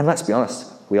 And let's be honest,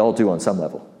 we all do on some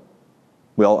level.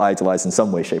 We all idolize in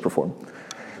some way, shape, or form.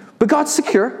 But God's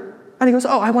secure, and he goes,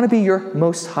 "Oh, I want to be your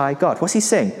most high God." What's he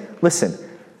saying? Listen,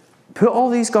 put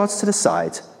all these gods to the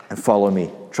side and follow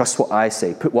me. Trust what I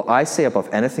say. Put what I say above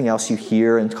anything else you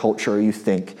hear in culture or you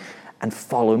think, and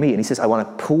follow me. And he says, "I want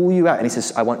to pull you out." And he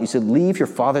says, "I want you to leave your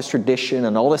father's tradition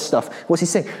and all this stuff." What's he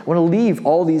saying? "I want to leave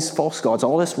all these false gods,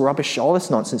 all this rubbish, all this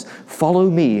nonsense. Follow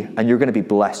me, and you're going to be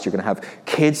blessed. You're going to have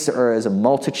kids that are as a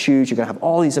multitude. You're going to have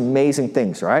all these amazing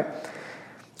things, right?"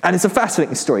 And it's a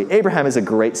fascinating story. Abraham is a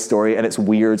great story, and it's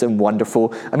weird and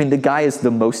wonderful. I mean, the guy is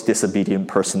the most disobedient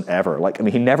person ever.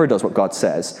 He never does what God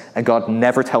says, and God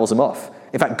never tells him off.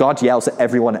 In fact, God yells at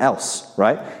everyone else,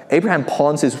 right? Abraham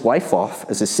pawns his wife off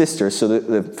as his sister so that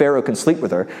the Pharaoh can sleep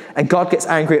with her, and God gets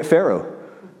angry at Pharaoh.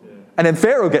 And then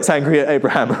Pharaoh gets angry at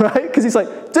Abraham, right? Because he's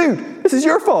like, "Dude, this is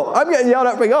your fault. I'm getting yelled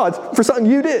at by God for something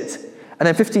you did." And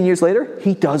then 15 years later,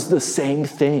 he does the same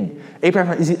thing.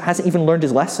 Abraham hasn't even learned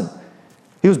his lesson.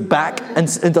 He goes back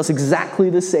and does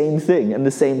exactly the same thing, and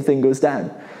the same thing goes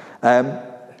down.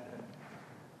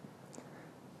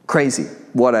 Crazy,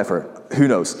 whatever, who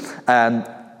knows?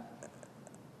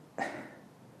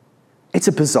 It's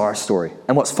a bizarre story.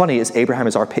 And what's funny is Abraham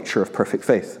is our picture of perfect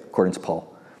faith, according to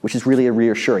Paul, which is really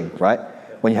reassuring, right?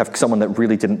 When you have someone that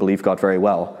really didn't believe God very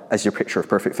well as your picture of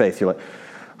perfect faith, you're like,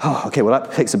 oh, okay, well,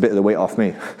 that takes a bit of the weight off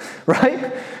me,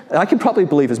 right? I can probably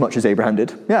believe as much as Abraham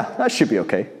did. Yeah, that should be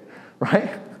okay, right?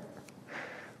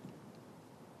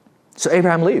 So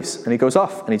Abraham leaves, and he goes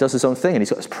off, and he does his own thing, and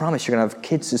he's got this promise, you're going to have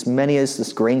kids as many as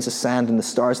the grains of sand and the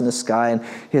stars in the sky, and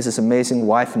he has this amazing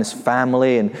wife and his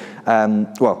family, and,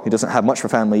 he doesn't have much of a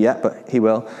family yet, but he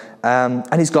will. And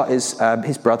he's got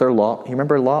his brother Lot. You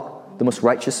remember Lot, the most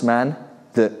righteous man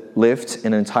that lived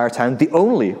in an entire town, the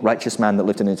only righteous man that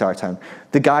lived in an entire town,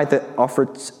 the guy that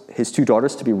offered his 2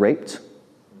 daughters to be raped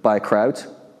by a crowd.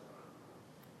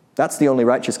 That's the only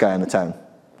righteous guy in the town.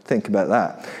 Think about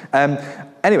that.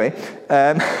 Anyway,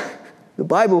 the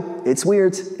Bible, it's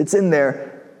weird. It's in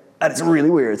there, and it's really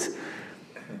weird.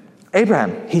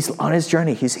 Abraham, he's on his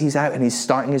journey. He's out, and he's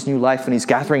starting his new life, and he's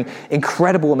gathering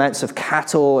incredible amounts of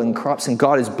cattle and crops, and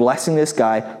God is blessing this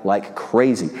guy like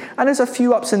crazy. And there's a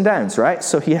few ups and downs, right?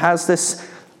 So he has this,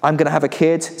 I'm going to have a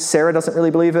kid. Sarah doesn't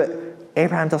really believe it.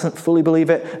 Abraham doesn't fully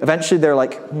believe it. Eventually, they're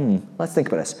like, let's think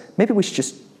about this. Maybe we should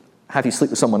just have you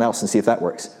sleep with someone else and see if that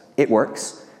works. It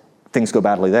works. Things go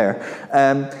badly there.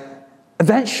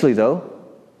 Eventually, though,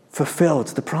 fulfilled.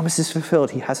 The promise is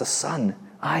fulfilled. He has a son,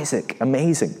 Isaac.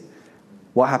 Amazing.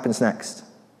 What happens next?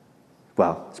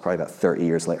 Well, it's probably about 30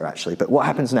 years later, actually. But what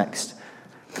happens next?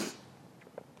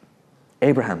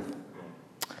 Abraham,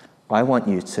 I want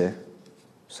you to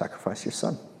sacrifice your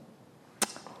son.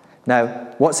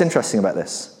 Now, what's interesting about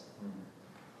this?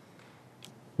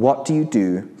 What do you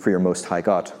do for your Most High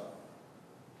God?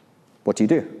 What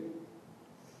do?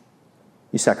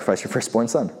 You sacrifice your firstborn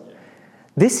son.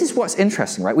 This is what's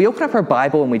interesting, right? We open up our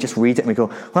Bible and we just read it and we go,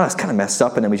 well, that's kind of messed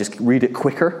up, and then we just read it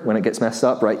quicker when it gets messed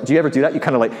up, right? Do you ever do that? You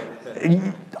kind of like,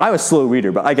 I'm a slow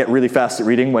reader, but I get really fast at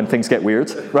reading when things get weird,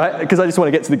 right? Because I just want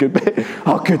to get to the good bit.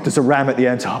 Oh, good, there's a ram at the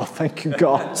end. Oh, thank you,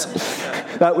 God.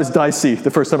 That was dicey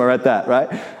the first time I read that,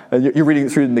 right? And you're reading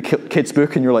it through in the kids'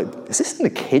 book and you're like, is this in the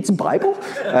kids' Bible?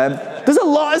 There's a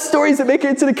lot of stories that make it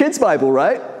into the kids' Bible,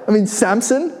 right? I mean,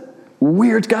 Samson,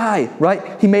 weird guy,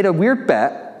 right? He made a weird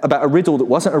bet about a riddle that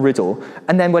wasn't a riddle,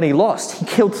 and then when he lost, he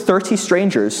killed 30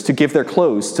 strangers to give their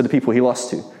clothes to the people he lost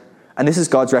to. And this is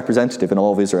God's representative in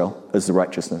all of Israel as the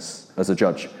righteousness, as a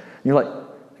judge. And you're like,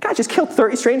 the guy just killed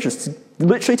 30 strangers to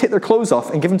literally take their clothes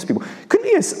off and give them to people. Couldn't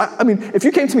he? I mean, if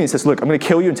you came to me and says, look, I'm going to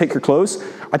kill you and take your clothes,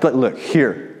 I'd be like, look,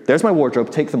 here, there's my wardrobe,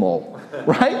 take them all,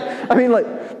 right? I mean,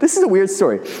 like, this is a weird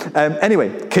story.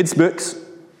 Anyway, kids' books,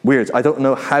 weird. I don't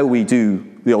know how we do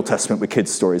the Old Testament with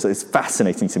kids' stories. It's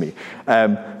fascinating to me.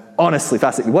 Honestly,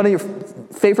 fascinating. One of your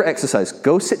favorite exercises,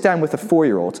 go sit down with a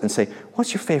 4-year-old and say,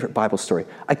 what's your favorite Bible story?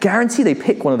 I guarantee they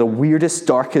pick one of the weirdest,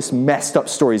 darkest, messed up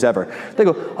stories ever. They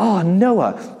go, oh,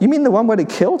 Noah, you mean the one where they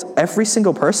killed every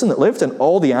single person that lived and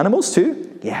all the animals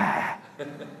too? Yeah.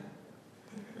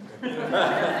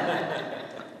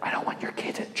 I don't want your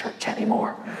kid at church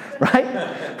anymore,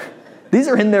 right? These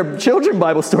are in their children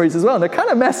Bible stories as well, and they're kind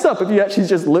of messed up if you actually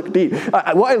just look deep.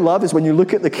 What I love is when you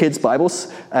look at the kids'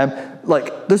 Bibles,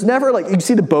 there's never, you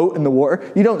see the boat in the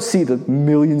water, you don't see the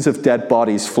millions of dead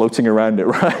bodies floating around it,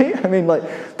 right? I mean,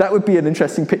 that would be an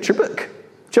interesting picture book.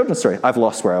 Children's story. I've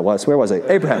lost where I was. Where was I?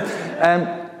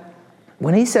 Abraham.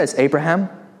 When he says, Abraham,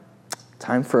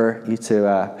 time for you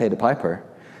to pay the piper,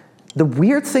 the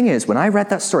weird thing is, when I read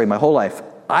that story my whole life,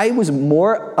 I was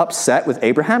more upset with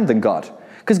Abraham than God.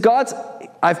 Because God's,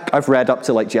 I've read up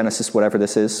to Genesis, whatever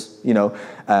this is,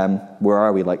 where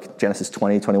are we? Genesis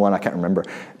 20, 21, I can't remember.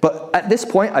 But at this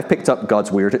point, I've picked up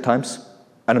God's weird at times,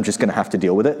 and I'm just going to have to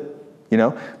deal with it,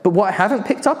 But what I haven't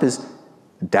picked up is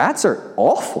dads are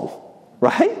awful,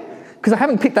 right? Because I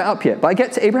haven't picked that up yet. But I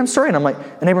get to Abraham's story, and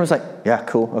Abraham's like, yeah,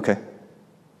 cool, okay.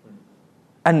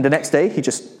 And the next day, he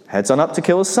just heads on up to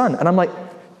kill his son. And I'm like,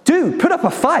 dude, put up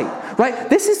a fight, right?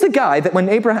 This is the guy that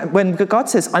when God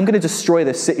says, I'm going to destroy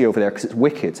this city over there because it's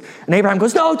wicked. And Abraham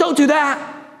goes, no, don't do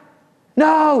that.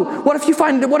 No, what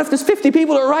if there's 50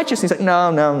 people that are righteous? And he's like, no,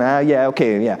 yeah,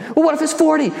 okay, yeah. Well, what if there's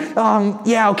 40?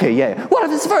 Yeah, okay, yeah. What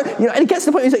if it's 40? And he gets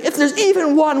to the point, he's like, if there's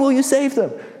even one, will you save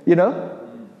them?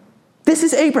 This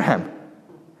is Abraham.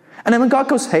 And then when God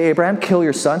goes, hey, Abraham, kill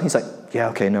your son. He's like, yeah,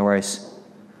 okay, no worries.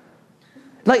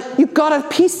 You've got to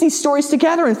piece these stories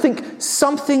together and think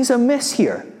something's amiss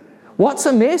here. What's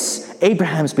amiss?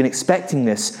 Abraham's been expecting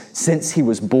this since he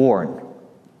was born.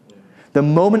 The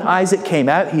moment Isaac came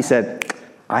out, he said,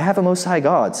 I have a Most High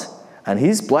God, and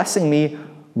he's blessing me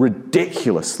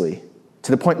ridiculously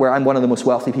to the point where I'm one of the most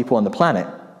wealthy people on the planet.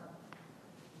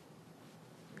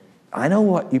 I know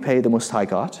what you pay the Most High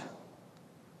God.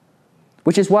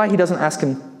 Which is why he doesn't ask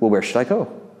him, well, where should I go?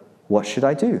 What should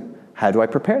I do? How do I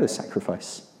prepare the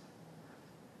sacrifice?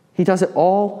 He does it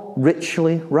all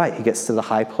ritually right. He gets to the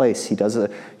high place. He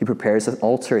prepares an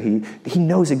altar. He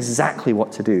knows exactly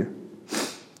what to do.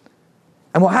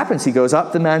 And what happens? He goes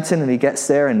up the mountain and he gets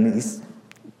there and he's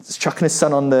chucking his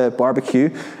son on the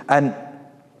barbecue. And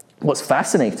what's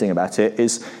fascinating about it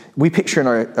is we picture in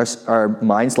our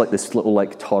minds like this little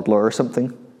like toddler or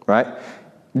something, right?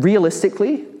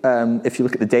 Realistically, if you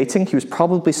look at the dating, he was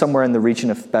probably somewhere in the region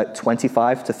of about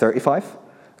 25 to 35.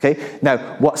 Okay. Now,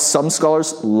 what some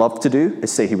scholars love to do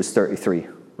is say he was 33,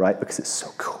 right? Because it's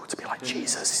so cool to be like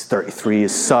Jesus. He's 33,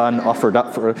 his son offered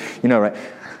up for, right?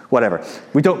 Whatever.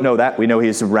 We don't know that. We know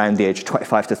he's around the age of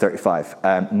 25 to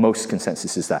 35. Most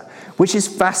consensus is that, which is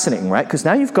fascinating, right? Because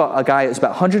now you've got a guy who's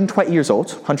about 120 years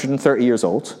old, 130 years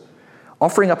old,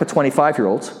 offering up a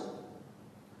 25-year-old.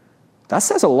 That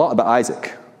says a lot about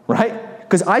Isaac, right?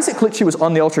 Because Isaac literally was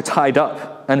on the altar tied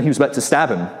up, and he was about to stab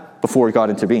him before God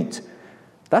intervened.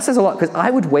 That says a lot, because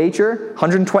I would wager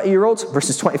 120-year-olds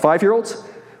versus 25-year-olds,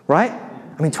 right?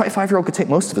 I mean, 25-year-old could take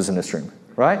most of us in this room,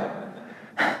 right?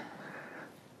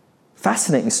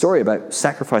 Fascinating story about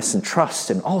sacrifice and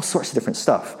trust and all sorts of different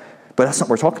stuff. But that's not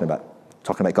what we're talking about. We're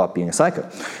talking about God being a psycho.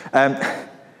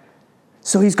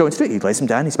 So he's going to do it. He lays him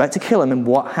down. He's about to kill him. And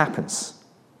what happens?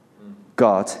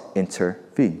 God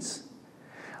intervenes.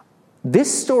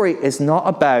 This story is not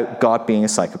about God being a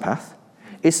psychopath.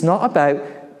 It's not about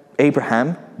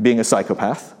Abraham being a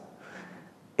psychopath.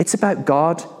 It's about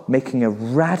God making a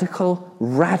radical,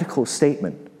 radical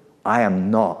statement. I am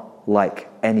not like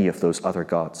any of those other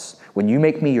gods. When you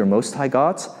make me your most high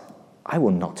God, I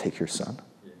will not take your son.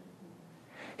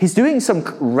 He's doing some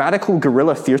radical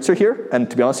guerrilla theater here, and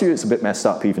to be honest with you, it's a bit messed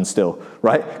up even still,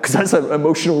 right? Because that's an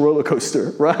emotional roller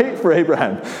coaster, right, for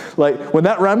Abraham. Like, when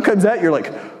that ram comes out, you're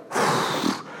like,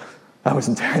 that was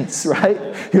intense, right?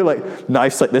 You're like,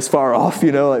 knife's like this far off,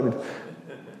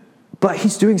 But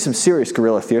he's doing some serious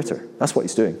guerrilla theater. That's what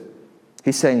he's doing.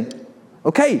 He's saying,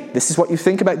 okay, this is what you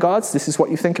think about gods. This is what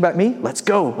you think about me. Let's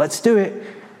go. Let's do it.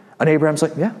 And Abraham's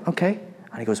like, yeah, okay.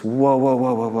 And he goes, whoa, whoa,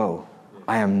 whoa, whoa, whoa.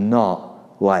 I am not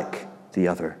like the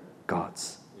other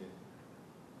gods.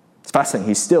 It's fascinating.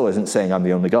 He still isn't saying I'm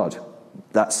the only God.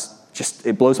 That's just,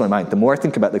 it blows my mind. The more I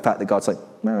think about the fact that God's like,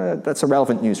 that's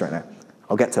irrelevant news right now.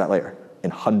 I'll get to that later in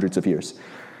hundreds of years.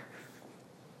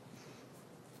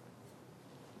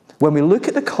 When we look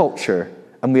at the culture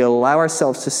and we allow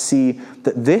ourselves to see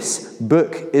that this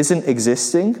book isn't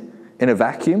existing in a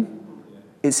vacuum,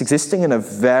 it's existing in a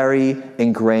very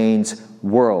ingrained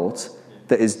world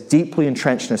that is deeply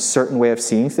entrenched in a certain way of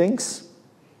seeing things,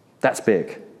 that's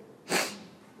big.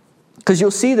 Because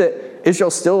you'll see that Israel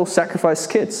still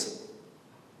sacrificed kids.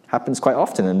 Happens quite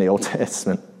often in the Old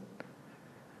Testament.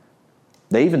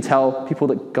 They even tell people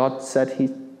that God said he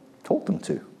told them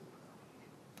to.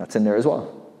 That's in there as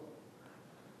well.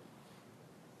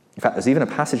 In fact, there's even a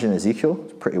passage in Ezekiel,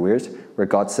 it's pretty weird, where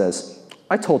God says,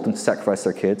 I told them to sacrifice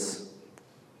their kids.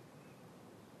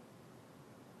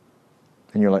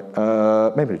 And you're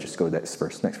like, maybe just go next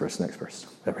verse.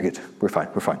 There, we're good. We're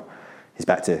fine. He's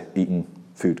back to eating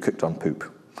food cooked on poop.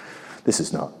 This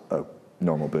is not a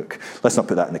normal book. Let's not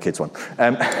put that in the kids' one.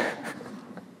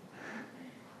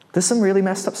 There's some really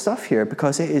messed up stuff here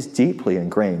because it is deeply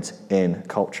ingrained in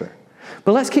culture.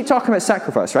 But let's keep talking about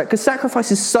sacrifice, right? Because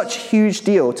sacrifice is such a huge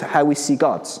deal to how we see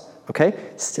gods. Okay?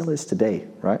 It still is today,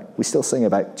 right? We still sing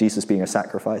about Jesus being a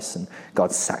sacrifice and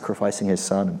God sacrificing his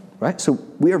son, right? So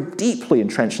we are deeply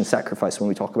entrenched in sacrifice when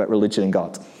we talk about religion and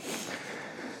God.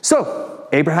 So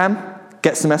Abraham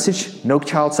gets the message, no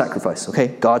child sacrifice, okay?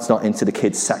 God's not into the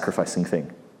kids sacrificing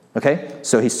thing, okay?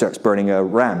 So he starts burning a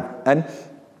ram. And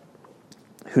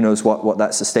who knows what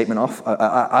that's a statement of?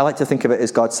 I like to think of it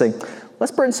as God saying,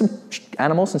 let's burn some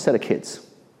animals instead of kids.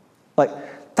 Like,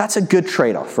 that's a good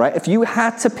trade-off, right? If you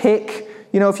had to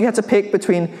pick,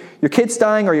 between your kids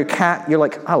dying or your cat, you're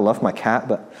like, I love my cat,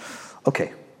 but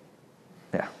okay.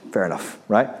 Yeah, fair enough,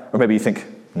 right? Or maybe you think,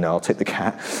 no, I'll take the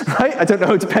cat, right? I don't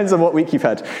know, it depends on what week you've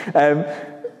had.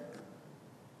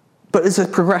 But there's a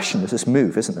progression, there's this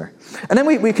move, isn't there? And then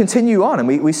we continue on, and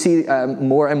we see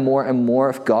more and more and more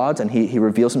of God, and he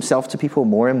reveals himself to people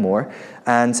more and more,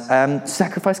 and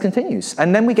sacrifice continues.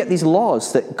 And then we get these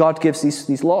laws that God gives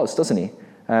these laws, doesn't he?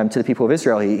 To the people of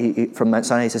Israel. He from Mount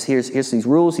Sinai, he says, here's these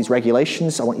rules, these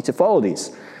regulations, I want you to follow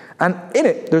these. And in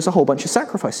it, there's a whole bunch of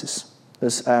sacrifices.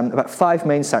 There's about 5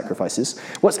 main sacrifices.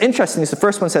 What's interesting is the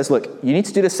first one says, look, you need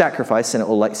to do this sacrifice, and it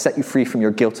will set you free from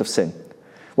your guilt of sin.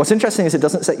 What's interesting is it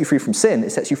doesn't set you free from sin, it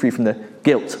sets you free from the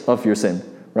guilt of your sin,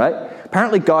 right?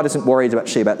 Apparently God isn't worried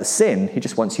actually about the sin, he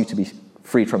just wants you to be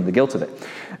freed from the guilt of it.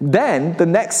 Then the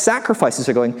next sacrifices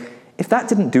are going, if that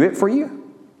didn't do it for you,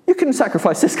 you can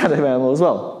sacrifice this kind of animal as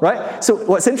well, right? So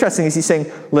what's interesting is he's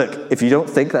saying, look, if you don't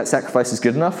think that sacrifice is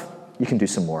good enough, you can do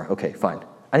some more. Okay, fine.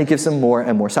 And he gives them more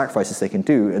and more sacrifices they can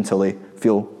do until they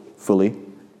feel fully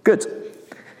good.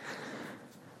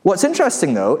 What's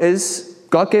interesting, though, is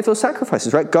God gave those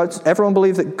sacrifices, right? Everyone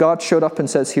believed that God showed up and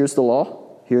says, here's the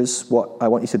law, here's what I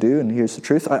want you to do, and here's the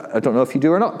truth. I don't know if you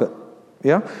do or not, but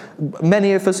yeah.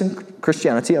 Many of us in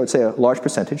Christianity, I would say a large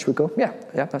percentage would go, yeah,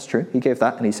 that's true. He gave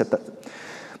that and he said that.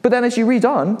 But then as you read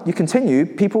on, you continue,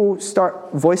 people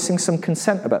start voicing some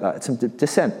consent about that, some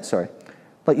dissent, sorry.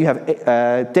 Like you have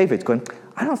David going,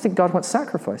 I don't think God wants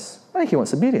sacrifice. I think he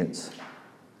wants obedience.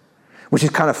 Which is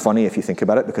kind of funny if you think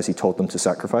about it, because he told them to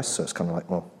sacrifice. So it's kind of like,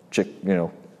 well,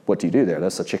 what do you do there?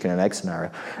 That's a chicken and egg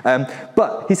scenario.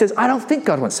 But he says, I don't think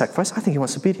God wants sacrifice. I think he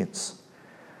wants obedience.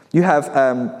 You have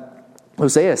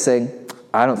Hosea saying,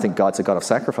 I don't think God's a God of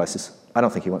sacrifices. I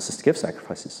don't think he wants us to give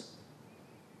sacrifices.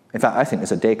 In fact, I think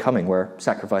there's a day coming where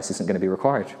sacrifice isn't going to be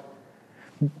required.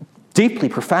 Deeply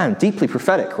profound, deeply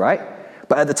prophetic, right?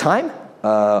 But at the time,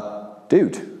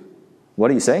 dude,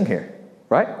 what are you saying here,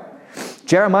 right?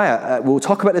 Jeremiah, we'll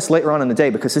talk about this later on in the day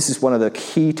because this is one of the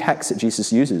key texts that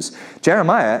Jesus uses.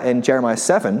 Jeremiah, in Jeremiah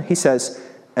 7, he says,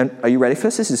 and are you ready for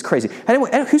this? This is crazy.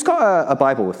 Anyone, who's got a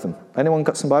Bible with them? Anyone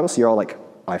got some Bibles? So you're all like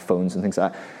iPhones and things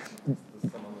like that.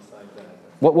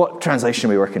 What translation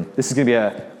are we working? This is going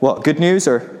to be Good News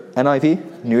or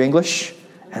NIV? New English?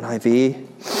 NIV?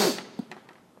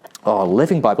 Oh,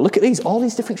 Living Bible. Look at these, all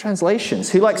these different translations.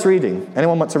 Who likes reading?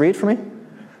 Anyone want to read for me?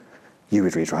 You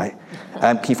would read, right?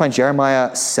 Can you find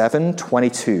Jeremiah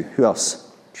 7:22? Who else?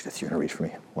 Judith, you're going to read for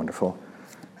me. Wonderful.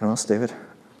 Anyone else, David?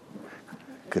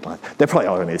 Good lad. They're probably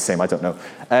all going to be the same, I don't know.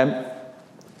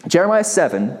 Jeremiah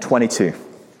 7:22.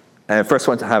 First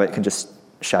one to have it can just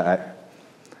shout out.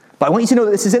 But I want you to know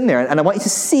that this is in there, and I want you to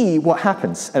see what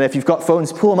happens. And if you've got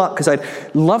phones, pull them up, because I'd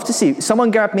love to see.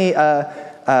 Someone grab me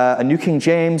a New King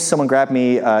James. Someone grab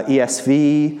me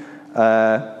ESV.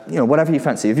 Whatever you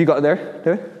fancy. Have you got it there,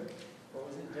 David?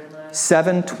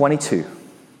 7:22. Do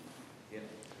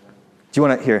you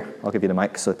want to hear? I'll give you the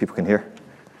mic so that people can hear.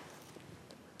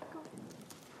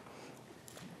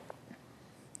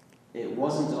 It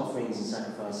wasn't offerings and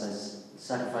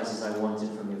sacrifices I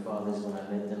wanted from your fathers when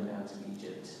I led them out of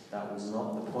Egypt. That was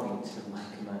not the point of my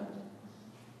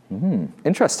command.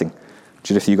 Interesting.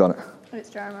 Judith, you got it. It's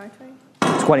Jeremiah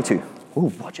 22. Oh,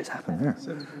 what just happened there?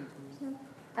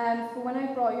 For when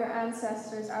I brought your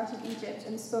ancestors out of Egypt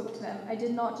and spoke to them, I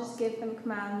did not just give them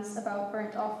commands about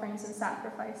burnt offerings and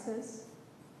sacrifices.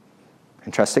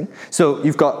 Interesting. So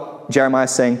you've got Jeremiah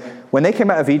saying, when they came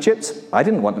out of Egypt, I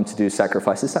didn't want them to do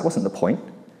sacrifices. That wasn't the point.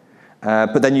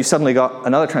 But then you suddenly got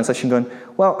another translation going,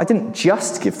 well, I didn't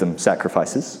just give them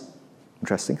sacrifices.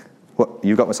 Interesting. What,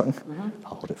 you got something? Mm-hmm.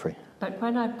 I'll hold it for you. But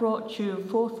when I brought your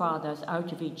forefathers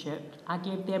out of Egypt, I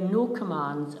gave them no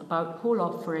commands about whole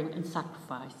offering and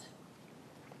sacrifice.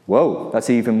 Whoa,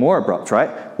 that's even more abrupt, right?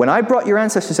 When I brought your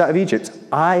ancestors out of Egypt,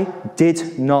 I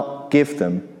did not give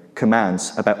them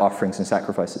commands about offerings and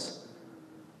sacrifices.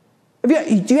 Do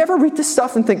you ever read this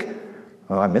stuff and think,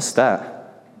 oh, I missed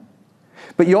that?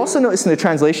 But you also notice in the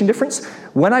translation difference,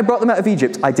 when I brought them out of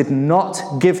Egypt, I did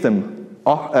not give them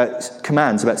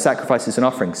commands about sacrifices and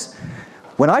offerings.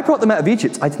 When I brought them out of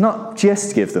Egypt, I did not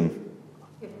just give them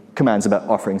commands about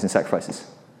offerings and sacrifices.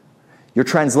 Your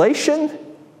translation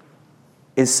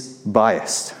is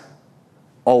biased.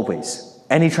 Always.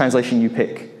 Any translation you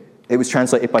pick, it was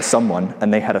translated by someone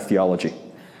and they had a theology.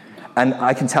 And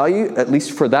I can tell you, at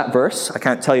least for that verse, I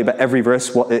can't tell you about every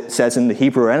verse what it says in the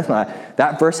Hebrew or anything like that.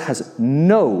 That verse has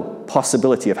no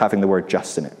possibility of having the word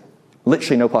just in it.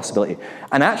 Literally no possibility.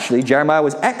 And actually, Jeremiah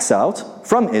was exiled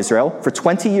from Israel for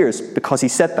 20 years because he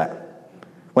said that.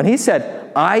 When he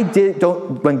said,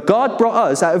 when God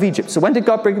brought us out of Egypt, so when did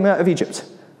God bring them out of Egypt?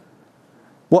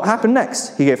 What happened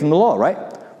next? He gave them the law, right?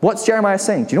 What's Jeremiah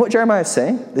saying? Do you know what Jeremiah is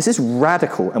saying? This is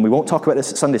radical, and we won't talk about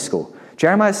this at Sunday school.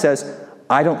 Jeremiah says,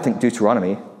 I don't think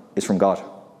Deuteronomy is from God.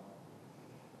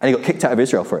 And he got kicked out of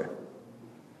Israel for it.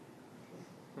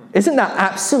 Isn't that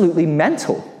absolutely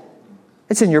mental?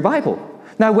 It's in your Bible.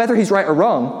 Now, whether he's right or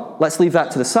wrong, let's leave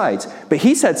that to the side. But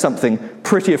he said something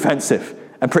pretty offensive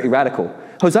and pretty radical.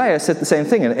 Hosea said the same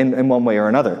thing in one way or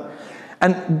another.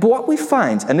 And what we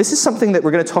find, and this is something that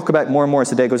we're going to talk about more and more as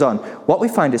the day goes on, what we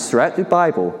find is throughout the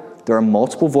Bible, there are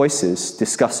multiple voices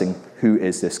discussing who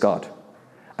is this God.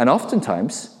 And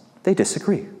oftentimes, they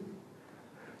disagree.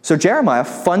 So Jeremiah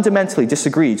fundamentally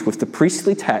disagreed with the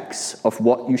priestly texts of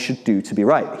what you should do to be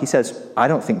right. He says, I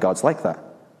don't think God's like that.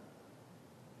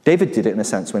 David did it in a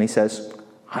sense when he says,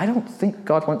 I don't think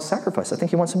God wants sacrifice. I think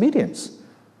he wants obedience.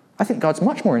 I think God's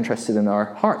much more interested in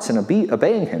our hearts and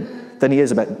obeying him than he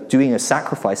is about doing a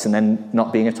sacrifice and then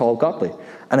not being at all godly.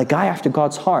 And a guy after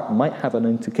God's heart might have an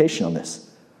implication on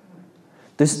this.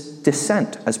 There's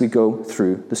dissent as we go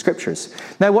through the scriptures.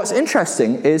 Now, what's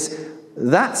interesting is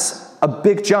that's a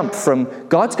big jump from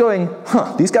God's going,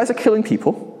 these guys are killing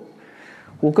people.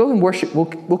 We'll go and worship,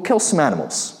 we'll kill some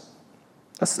animals.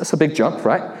 That's a big jump,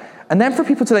 right? And then for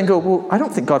people to then go, well, I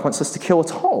don't think God wants us to kill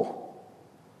at all.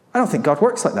 I don't think God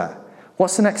works like that.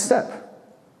 What's the next step?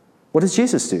 What does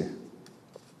Jesus do?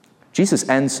 Jesus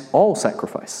ends all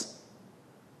sacrifice.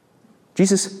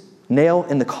 Jesus nail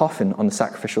in the coffin on the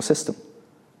sacrificial system.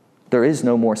 There is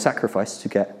no more sacrifice to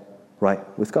get right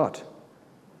with God.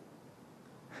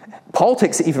 Paul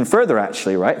takes it even further,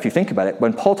 actually, right? If you think about it,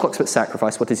 when Paul talks about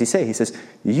sacrifice, what does he say? He says,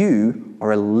 you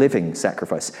are a living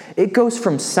sacrifice. It goes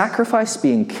from sacrifice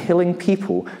being killing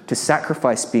people to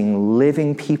sacrifice being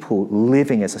living people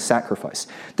living as a sacrifice.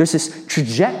 There's this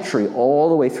trajectory all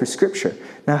the way through Scripture.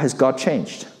 Now, has God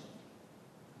changed?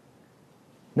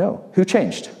 No. Who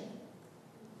changed?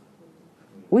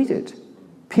 We did.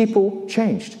 People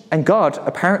changed. And God,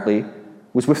 apparently,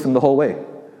 was with them the whole way.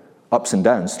 Ups and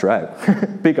downs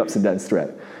throughout. Big ups and downs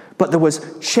throughout. But there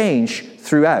was change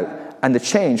throughout. And the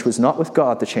change was not with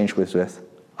God, the change was with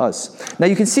us. Now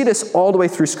you can see this all the way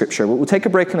through Scripture. We'll take a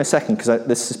break in a second because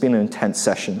this has been an intense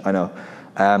session, I know.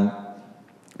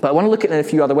 But I want to look at it in a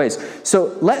few other ways.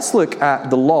 So let's look at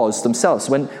the laws themselves.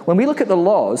 When we look at the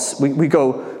laws, we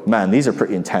go, man, these are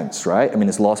pretty intense, right? I mean,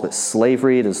 there's laws about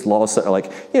slavery. There's laws that are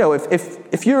like,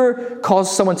 if you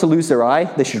cause someone to lose their eye,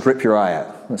 they should rip your eye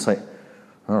out. And it's like,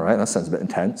 all right, that sounds a bit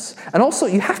intense. And also,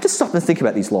 you have to stop and think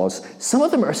about these laws. Some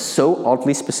of them are so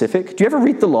oddly specific. Do you ever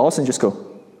read the laws and just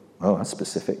go, oh, that's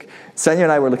specific? Sonia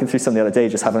and I were looking through some the other day,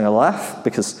 just having a laugh,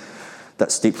 because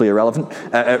that's deeply irreverent.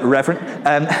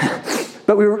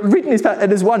 But we were reading these, and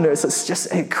there's one,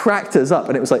 it cracked us up.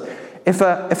 And it was like, if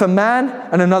a man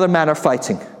and another man are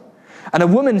fighting, and a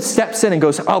woman steps in and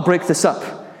goes, I'll break this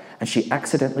up, and she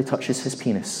accidentally touches his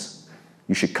penis,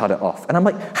 you should cut it off. And I'm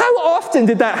like, how often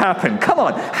did that happen? Come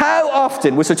on. How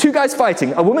often was there two guys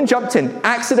fighting, a woman jumped in,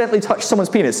 accidentally touched someone's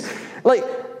penis?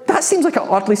 Like, that seems like an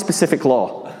oddly specific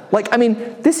law. Like, I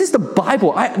mean, this is the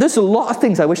Bible. There's a lot of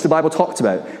things I wish the Bible talked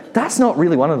about. That's not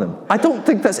really one of them. I don't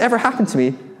think that's ever happened to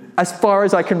me as far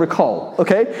as I can recall,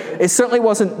 okay? It certainly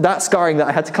wasn't that scarring that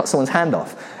I had to cut someone's hand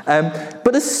off.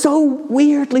 But there's so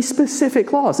weirdly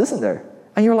specific laws, isn't there?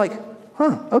 And you're like,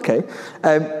 okay.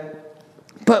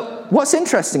 But what's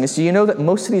interesting is, do you know that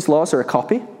most of these laws are a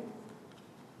copy?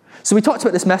 So we talked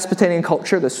about this Mesopotamian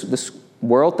culture, this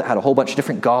world that had a whole bunch of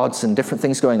different gods and different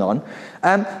things going on.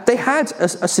 They had a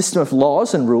system of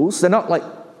laws and rules. They're not like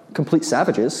complete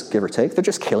savages, give or take. They're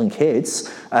just killing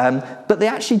kids. But they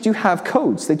actually do have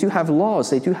codes. They do have laws.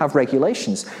 They do have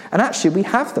regulations. And actually, we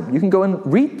have them. You can go and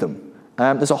read them.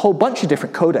 There's a whole bunch of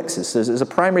different codexes. There's a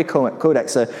primary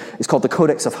codex. It's called the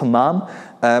Codex of Hammam.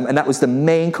 And that was the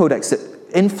main codex that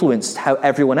influenced how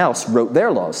everyone else wrote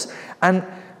their laws. And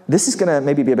this is going to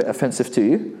maybe be a bit offensive to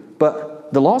you,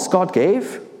 but the laws God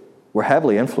gave were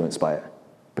heavily influenced by it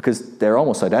because they're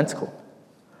almost identical.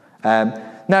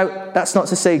 Now, that's not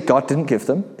to say God didn't give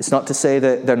them. It's not to say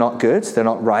that they're not good, they're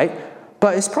not right,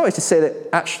 but it's probably to say that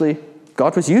actually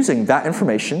God was using that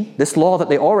information, this law that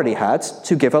they already had,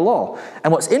 to give a law.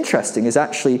 And what's interesting is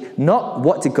actually not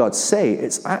what did God say,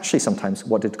 it's actually sometimes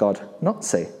what did God not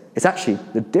say. It's actually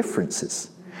the differences.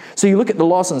 So you look at the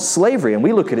laws on slavery, and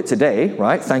we look at it today,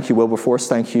 right? Thank you, Wilberforce.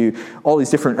 Thank you, all these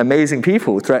different amazing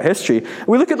people throughout history.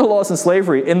 We look at the laws on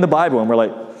slavery in the Bible, and we're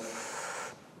like,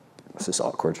 this is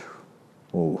awkward.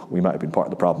 Oh, we might have been part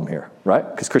of the problem here, right?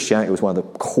 Because Christianity was one of the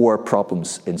core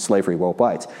problems in slavery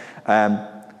worldwide.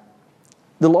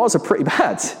 The laws are pretty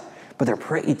bad, but they're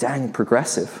pretty dang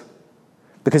progressive.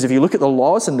 Because if you look at the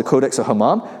laws in the Codex of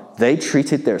Hammam, they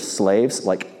treated their slaves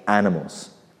like animals.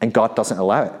 And God doesn't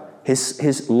allow it.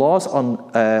 His laws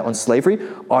on slavery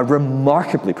are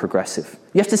remarkably progressive.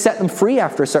 You have to set them free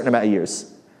after a certain amount of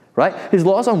years, right? His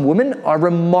laws on women are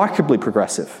remarkably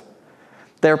progressive.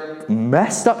 They're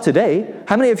messed up today.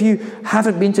 How many of you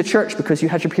haven't been to church because you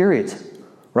had your period,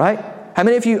 right? How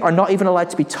many of you are not even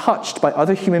allowed to be touched by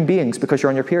other human beings because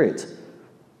you're on your period?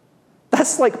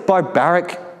 That's like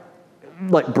barbaric,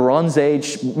 like Bronze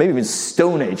Age, maybe even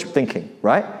Stone Age thinking,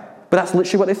 right? But that's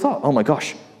literally what they thought. Oh my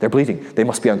gosh, they're bleeding. They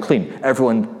must be unclean.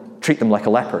 Everyone treat them like a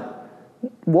leper.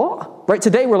 What? Right,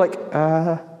 today we're like,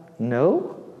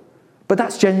 no. But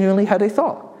that's genuinely how they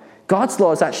thought. God's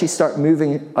laws actually start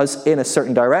moving us in a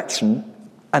certain direction,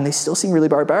 and they still seem really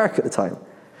barbaric at the time.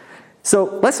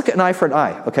 So let's look at an eye for an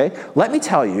eye, okay? Let me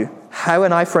tell you how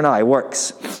an eye for an eye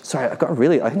works. Sorry, I think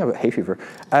I've got hay fever.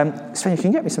 Sven, can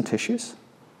you get me some tissues?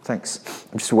 Thanks.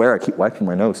 I'm just aware I keep wiping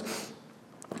my nose.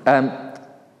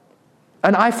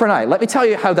 An eye for an eye. Let me tell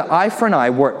you how the eye for an eye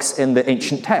works in the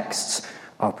ancient texts.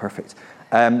 Oh, perfect.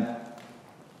 The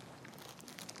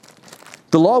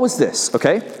law was this,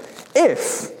 okay?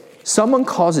 If someone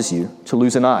causes you to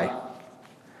lose an eye,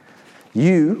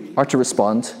 you are to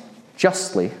respond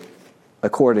justly,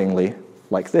 accordingly,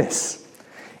 like this.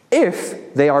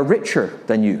 If they are richer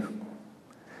than you,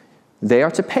 they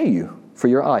are to pay you for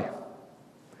your eye.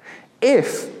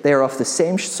 If they are of the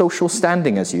same social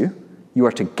standing as you, you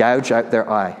are to gouge out their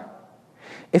eye.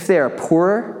 If they are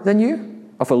poorer than you,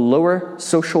 of a lower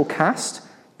social caste,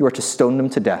 you are to stone them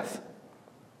to death.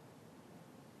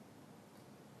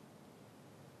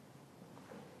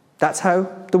 That's how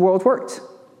the world worked.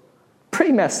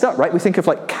 Pretty messed up, right? We think of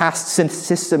like caste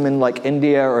system in like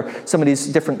India or some of these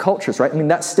different cultures, right? I mean,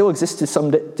 that still exists to some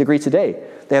degree today.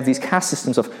 They have these caste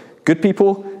systems of good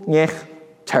people,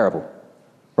 terrible,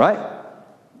 right?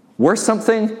 Worth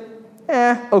something,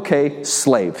 okay,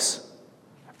 slaves.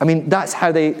 I mean, that's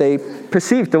how they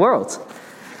perceived the world.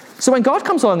 So when God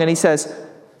comes along and he says,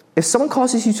 if someone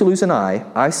causes you to lose an eye,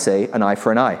 I say an eye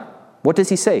for an eye. What does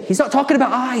he say? He's not talking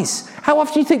about eyes. How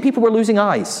often do you think people were losing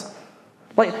eyes?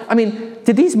 Like, I mean,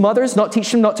 did these mothers not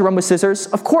teach them not to run with scissors?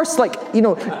 Of course, like,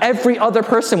 every other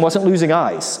person wasn't losing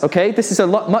eyes, okay? This is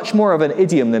much more of an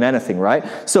idiom than anything, right?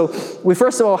 So we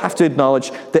first of all have to acknowledge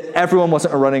that everyone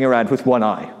wasn't running around with one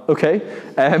eye, okay?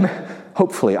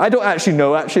 Hopefully. I don't actually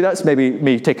know, that's maybe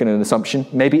me taking an assumption.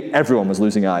 Maybe everyone was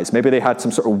losing eyes. Maybe they had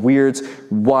some sort of weird,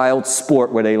 wild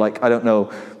sport where they,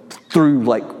 threw,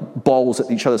 balls at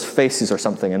each other's faces or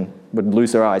something and would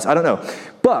lose their eyes. I don't know.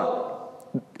 But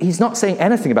he's not saying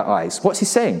anything about eyes. What's he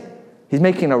saying? He's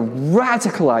making a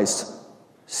radicalized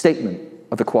statement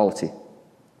of equality.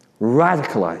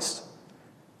 Radicalized.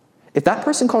 If that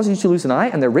person causes you to lose an eye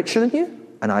and they're richer than you,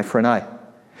 an eye for an eye.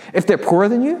 If they're poorer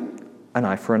than you, an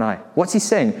eye for an eye. What's he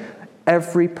saying?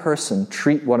 Every person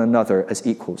treat one another as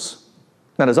equals.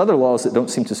 Now, there's other laws that don't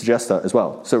seem to suggest that as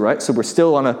well. So we're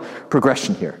still on a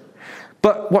progression here.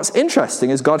 But what's interesting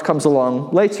is God comes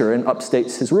along later and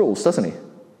upstates his rules, doesn't he?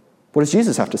 What does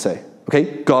Jesus have to say?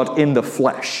 Okay, God in the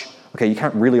flesh. Okay, you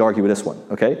can't really argue with this one,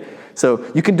 okay? So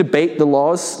you can debate the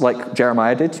laws like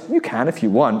Jeremiah did. You can if you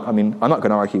want. I mean, I'm not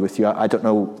going to argue with you. I don't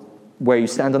know where you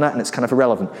stand on that, and it's kind of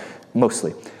irrelevant,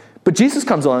 mostly. But Jesus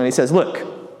comes along and he says, look,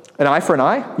 an eye for an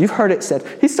eye, you've heard it said.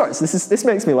 He starts, this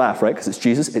makes me laugh, right? Because it's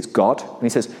Jesus, it's God. And he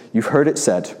says, you've heard it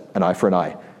said, an eye for an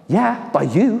eye. Yeah, by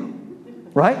you,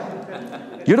 right?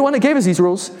 You're the one that gave us these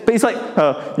rules. But he's like,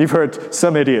 oh, you've heard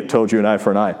some idiot told you an eye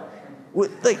for an eye.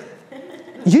 Like,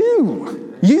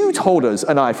 you told us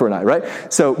an eye for an eye,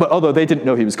 right? So, but although they didn't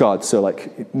know he was God, so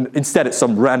instead it's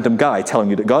some random guy telling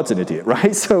you that God's an idiot,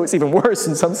 right? So it's even worse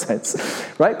in some sense,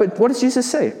 right? But what does Jesus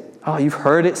say? Oh, you've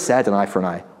heard it said, an eye for an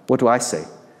eye. What do I say?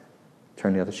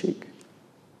 Turn the other cheek.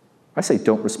 I say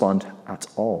don't respond at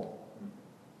all.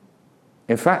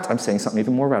 In fact, I'm saying something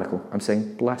even more radical. I'm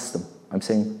saying bless them. I'm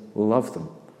saying love them.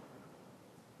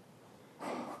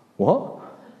 What?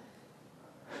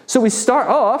 So we start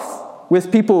off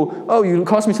with people, oh, you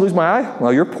caused me to lose my eye?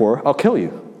 Well, you're poor. I'll kill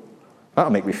you.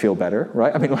 That'll make me feel better,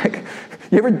 right? I mean,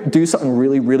 you ever do something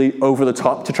really, really over the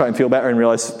top to try and feel better and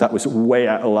realize that was way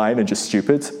out of line and just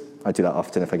stupid? I do that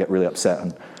often if I get really upset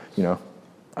and,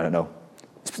 I don't know.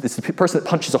 It's the person that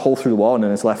punches a hole through the wall and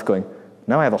then is left going,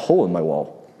 now I have a hole in my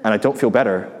wall and I don't feel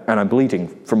better and I'm bleeding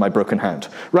from my broken hand,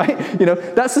 right?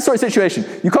 That's the sort of situation.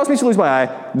 You caused me to lose my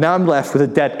eye, now I'm left with a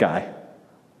dead guy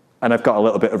and I've got a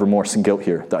little bit of remorse and guilt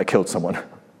here that I killed someone.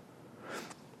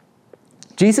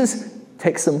 Jesus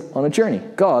takes them on a journey.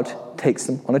 God takes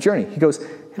them on a journey. He goes,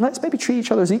 hey, let's maybe treat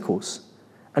each other as equals.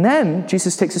 And then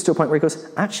Jesus takes us to a point where he goes,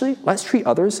 actually, let's treat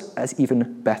others as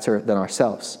even better than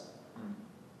ourselves.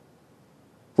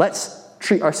 Let's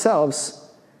treat ourselves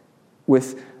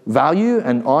with value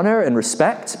and honor and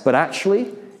respect, but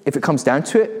actually, if it comes down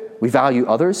to it, we value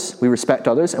others, we respect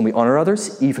others, and we honor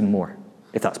others even more,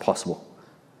 if that's possible.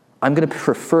 I'm going to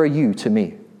prefer you to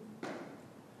me.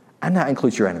 And that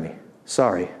includes your enemy.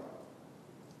 Sorry.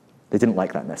 They didn't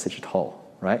like that message at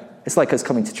all, right? It's like us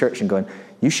coming to church and going,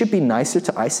 you should be nicer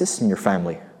to ISIS than your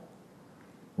family.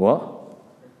 What?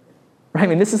 Right? I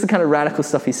mean, this is the kind of radical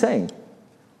stuff he's saying.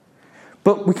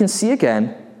 But we can see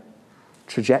again,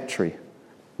 trajectory,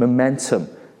 momentum,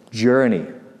 journey.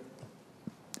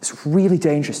 It's really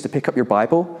dangerous to pick up your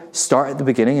Bible, start at the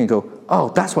beginning and go, oh,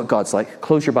 that's what God's like.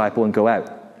 Close your Bible and go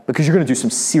out. Because you're going to do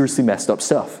some seriously messed up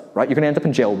stuff, right? You're going to end up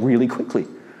in jail really quickly.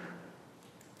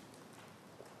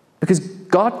 Because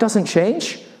God doesn't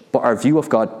change, but our view of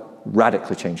God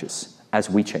radically changes as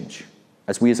we change.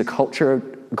 As we as a culture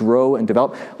grow and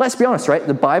develop. Let's be honest, right?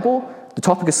 The Bible, the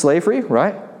topic of slavery,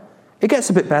 right? It gets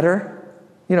a bit better,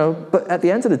 but at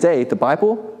the end of the day, the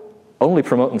Bible only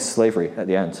promoting slavery at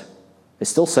the end. It's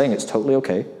still saying it's totally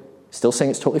okay. It's still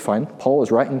saying it's totally fine. Paul is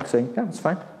writing saying, yeah, it's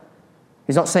fine.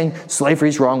 He's not saying slavery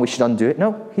is wrong, we should undo it.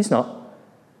 No, he's not.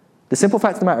 The simple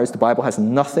fact of the matter is the Bible has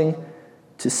nothing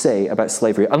to say about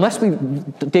slavery, unless we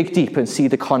dig deep and see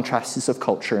the contrasts of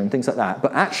culture and things like that.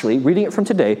 But actually, reading it from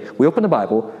today, we open the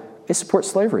Bible, it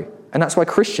supports slavery. And that's why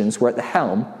Christians were at the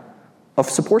helm of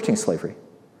supporting slavery.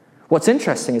 What's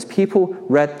interesting is people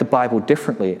read the Bible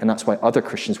differently, and that's why other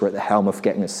Christians were at the helm of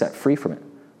getting us set free from it.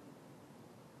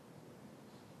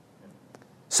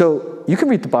 So you can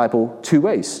read the Bible two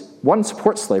ways. One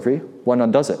supports slavery, one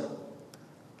undoes it.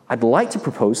 I'd like to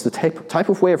propose the type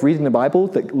of way of reading the Bible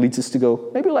that leads us to go,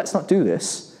 maybe let's not do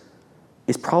this,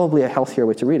 is probably a healthier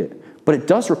way to read it. But it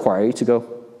does require you to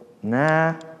go,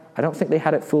 nah, I don't think they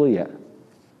had it fully yet.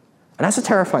 And that's a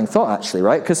terrifying thought, actually,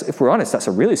 right? Because if we're honest, that's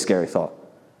a really scary thought.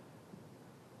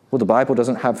 Well, the Bible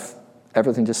doesn't have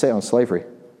everything to say on slavery.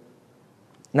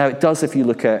 Now, it does if you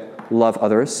look at love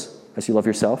others as you love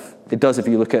yourself. It does if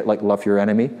you look at, like, love your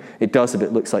enemy. It does if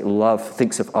it looks like love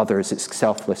thinks of others, it's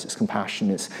selfless, it's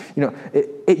compassion. It's,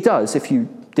 it does if you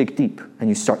dig deep and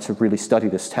you start to really study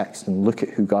this text and look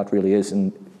at who God really is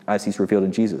and as he's revealed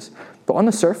in Jesus. But on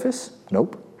the surface,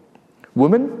 nope.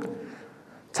 Women,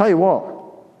 tell you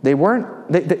what,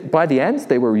 by the end,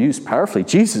 they were used powerfully.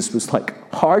 Jesus was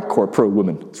like hardcore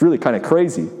pro-woman. It's really kind of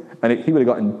crazy. And he would have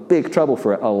gotten in big trouble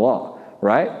for it a lot,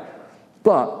 right?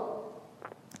 But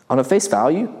on a face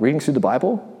value, reading through the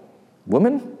Bible,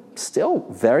 women still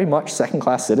very much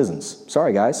second-class citizens.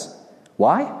 Sorry, guys.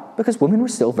 Why? Because women were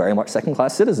still very much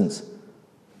second-class citizens.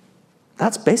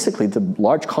 That's basically the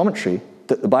large commentary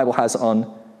that the Bible has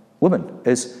on women,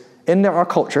 is in our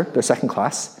culture, they're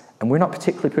second-class, and we're not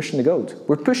particularly pushing the goad.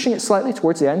 We're pushing it slightly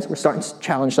towards the end. We're starting to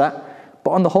challenge that.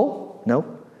 But on the whole,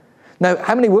 no. Now,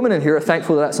 how many women in here are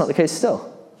thankful that that's not the case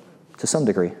still? To some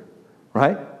degree,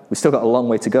 right? We've still got a long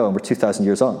way to go, and we're 2,000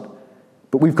 years on.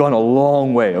 But we've gone a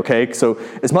long way, okay? So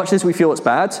as much as we feel it's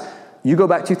bad, you go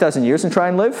back 2,000 years and try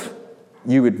and live,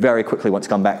 you would very quickly want to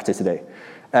come back to today.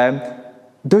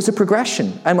 There's a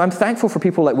progression. And I'm thankful for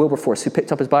people like Wilberforce who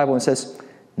picked up his Bible and says,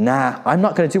 nah, I'm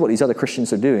not going to do what these other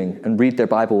Christians are doing and read their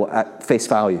Bible at face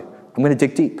value. I'm going to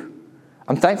dig deep.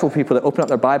 I'm thankful for people that open up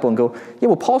their Bible and go, yeah,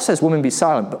 well, Paul says women be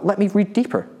silent, but let me read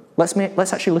deeper.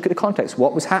 Let's actually look at the context.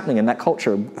 What was happening in that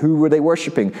culture? Who were they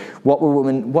worshiping?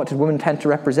 What did women tend to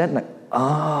represent? Like,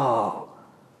 oh.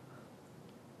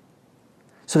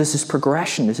 So there's this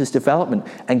progression, there's this development,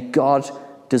 and God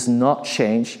does not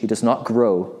change, he does not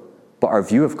grow, but our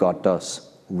view of God does,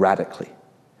 radically.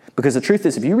 Because the truth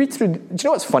is, if you read through, do you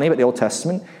know what's funny about the Old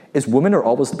Testament? Is women are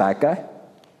always the bad guy.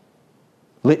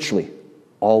 Literally,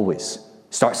 always.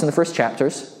 Starts in the first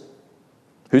chapters.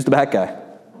 Who's the bad guy?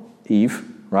 Eve,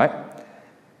 right?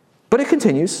 But it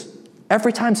continues.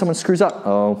 Every time someone screws up,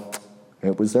 oh,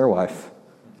 it was their wife,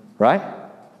 right?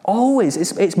 Always.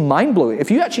 It's mind-blowing. If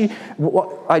you actually,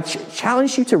 I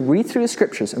challenge you to read through the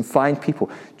scriptures and find people.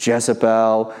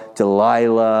 Jezebel,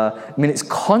 Delilah. I mean, it's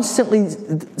constantly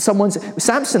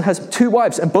Samson has 2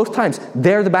 wives, and both times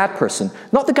they're the bad person.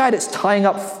 Not the guy that's tying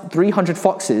up 300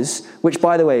 foxes, which,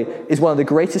 by the way, is one of the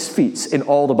greatest feats in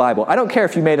all the Bible. I don't care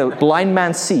if you made a blind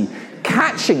man see.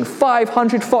 Catching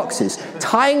 500 foxes,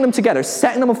 tying them together,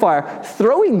 setting them on fire,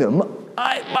 throwing them,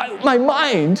 my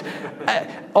mind,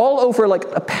 all over like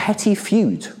a petty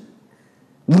feud.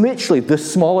 Literally the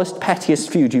smallest,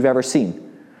 pettiest feud you've ever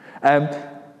seen.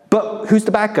 But who's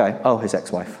the bad guy? Oh, his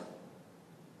ex-wife.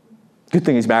 Good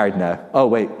thing he's married now. Oh,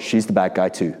 wait, she's the bad guy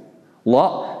too.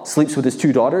 Lot sleeps with his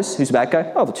 2 daughters. Who's the bad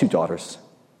guy? Oh, the 2 daughters.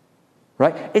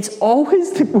 Right? It's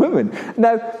always the women.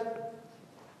 Now,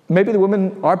 maybe the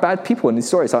women are bad people in these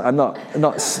stories. I'm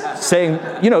not saying,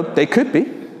 they could be,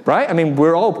 right? I mean,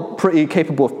 we're all pretty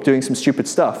capable of doing some stupid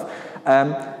stuff.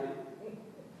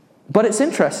 But it's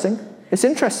interesting. It's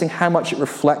interesting how much it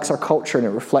reflects our culture and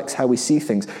it reflects how we see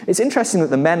things. It's interesting that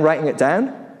the men writing it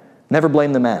down never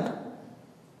blame the man.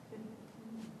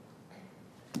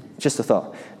 Just a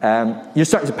thought. You're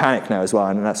starting to panic now as well,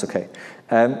 and that's okay.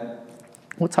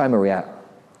 What time are we at?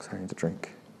 Sorry, I need to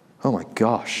drink. Oh my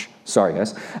gosh. Sorry,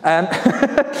 guys.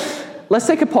 Let's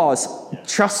take a pause.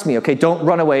 Trust me, okay? Don't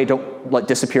run away. Don't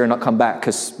disappear and not come back,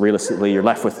 because realistically, you're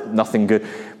left with nothing good.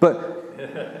 But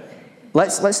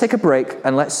let's take a break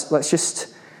and let's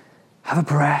just have a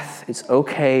breath. It's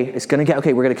okay. It's going to get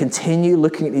okay. We're going to continue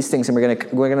looking at these things, and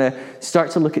we're going to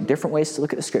start to look at different ways to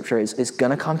look at the scripture. It's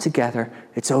going to come together.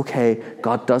 It's okay.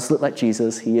 God does look like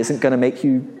Jesus. He isn't going to make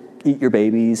you eat your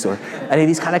babies or any of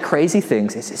these kind of crazy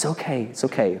things. It's okay. It's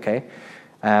okay. Okay.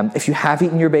 If you have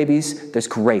eaten your babies, there's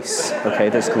grace, okay?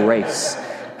 There's grace.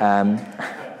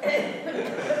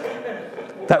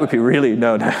 That would be really,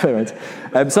 no.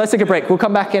 So let's take a break. We'll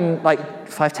come back in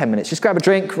 5-10 minutes. Just grab a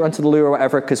drink, run to the loo or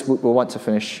whatever, because we'll want to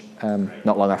finish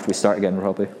not long after we start again,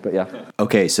 probably. But yeah.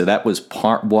 Okay, so that was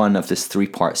part 1 of this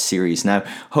 3-part series. Now,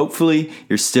 hopefully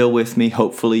you're still with me.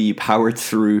 Hopefully you powered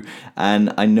through.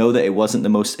 And I know that it wasn't the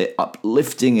most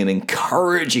uplifting and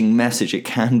encouraging message. It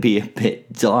can be a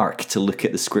bit dark to look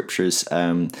at the scriptures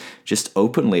just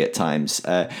openly at times.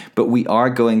 But we are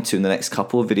going to, in the next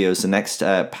couple of videos, the next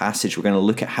passage, we're going to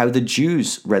look at how the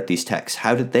Jews read these texts.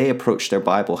 How did they approach their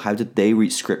Bible? How did they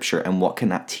read scripture? And what can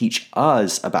that teach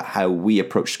us about how we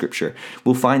approach scripture?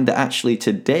 We'll find that actually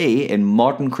today in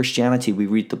modern Christianity, we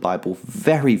read the Bible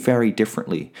very, very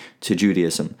differently to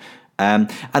Judaism. And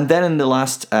then in the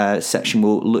last section,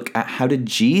 we'll look at how did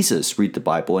Jesus read the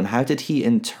Bible and how did he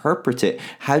interpret it?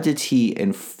 How did he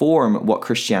inform what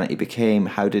Christianity became?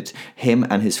 How did him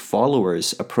and his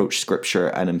followers approach Scripture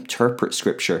and interpret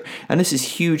Scripture? And this is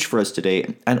huge for us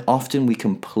today, and often we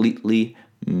completely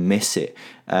miss it.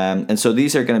 And so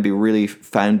these are going to be really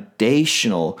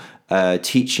foundational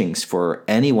teachings for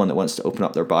anyone that wants to open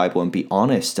up their Bible and be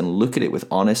honest and look at it with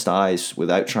honest eyes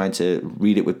without trying to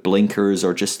read it with blinkers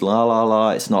or just la la la,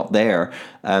 it's not there.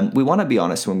 We want to be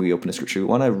honest when we open the scripture. We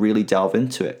want to really delve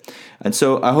into it. And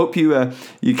so I hope you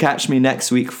catch me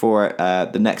next week for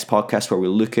the next podcast where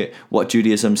we'll look at what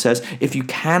Judaism says. If you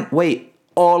can't wait,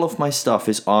 all of my stuff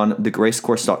is on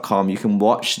thegracecourse.com. You can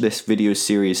watch this video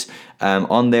series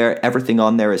on there. Everything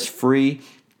on there is free.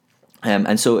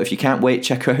 And so if you can't wait,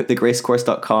 check out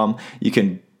thegracecourse.com. You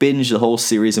can binge the whole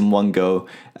series in one go.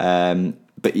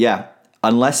 But yeah,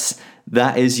 unless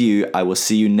that is you, I will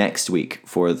see you next week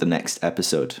for the next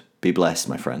episode. Be blessed,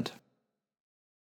 my friend.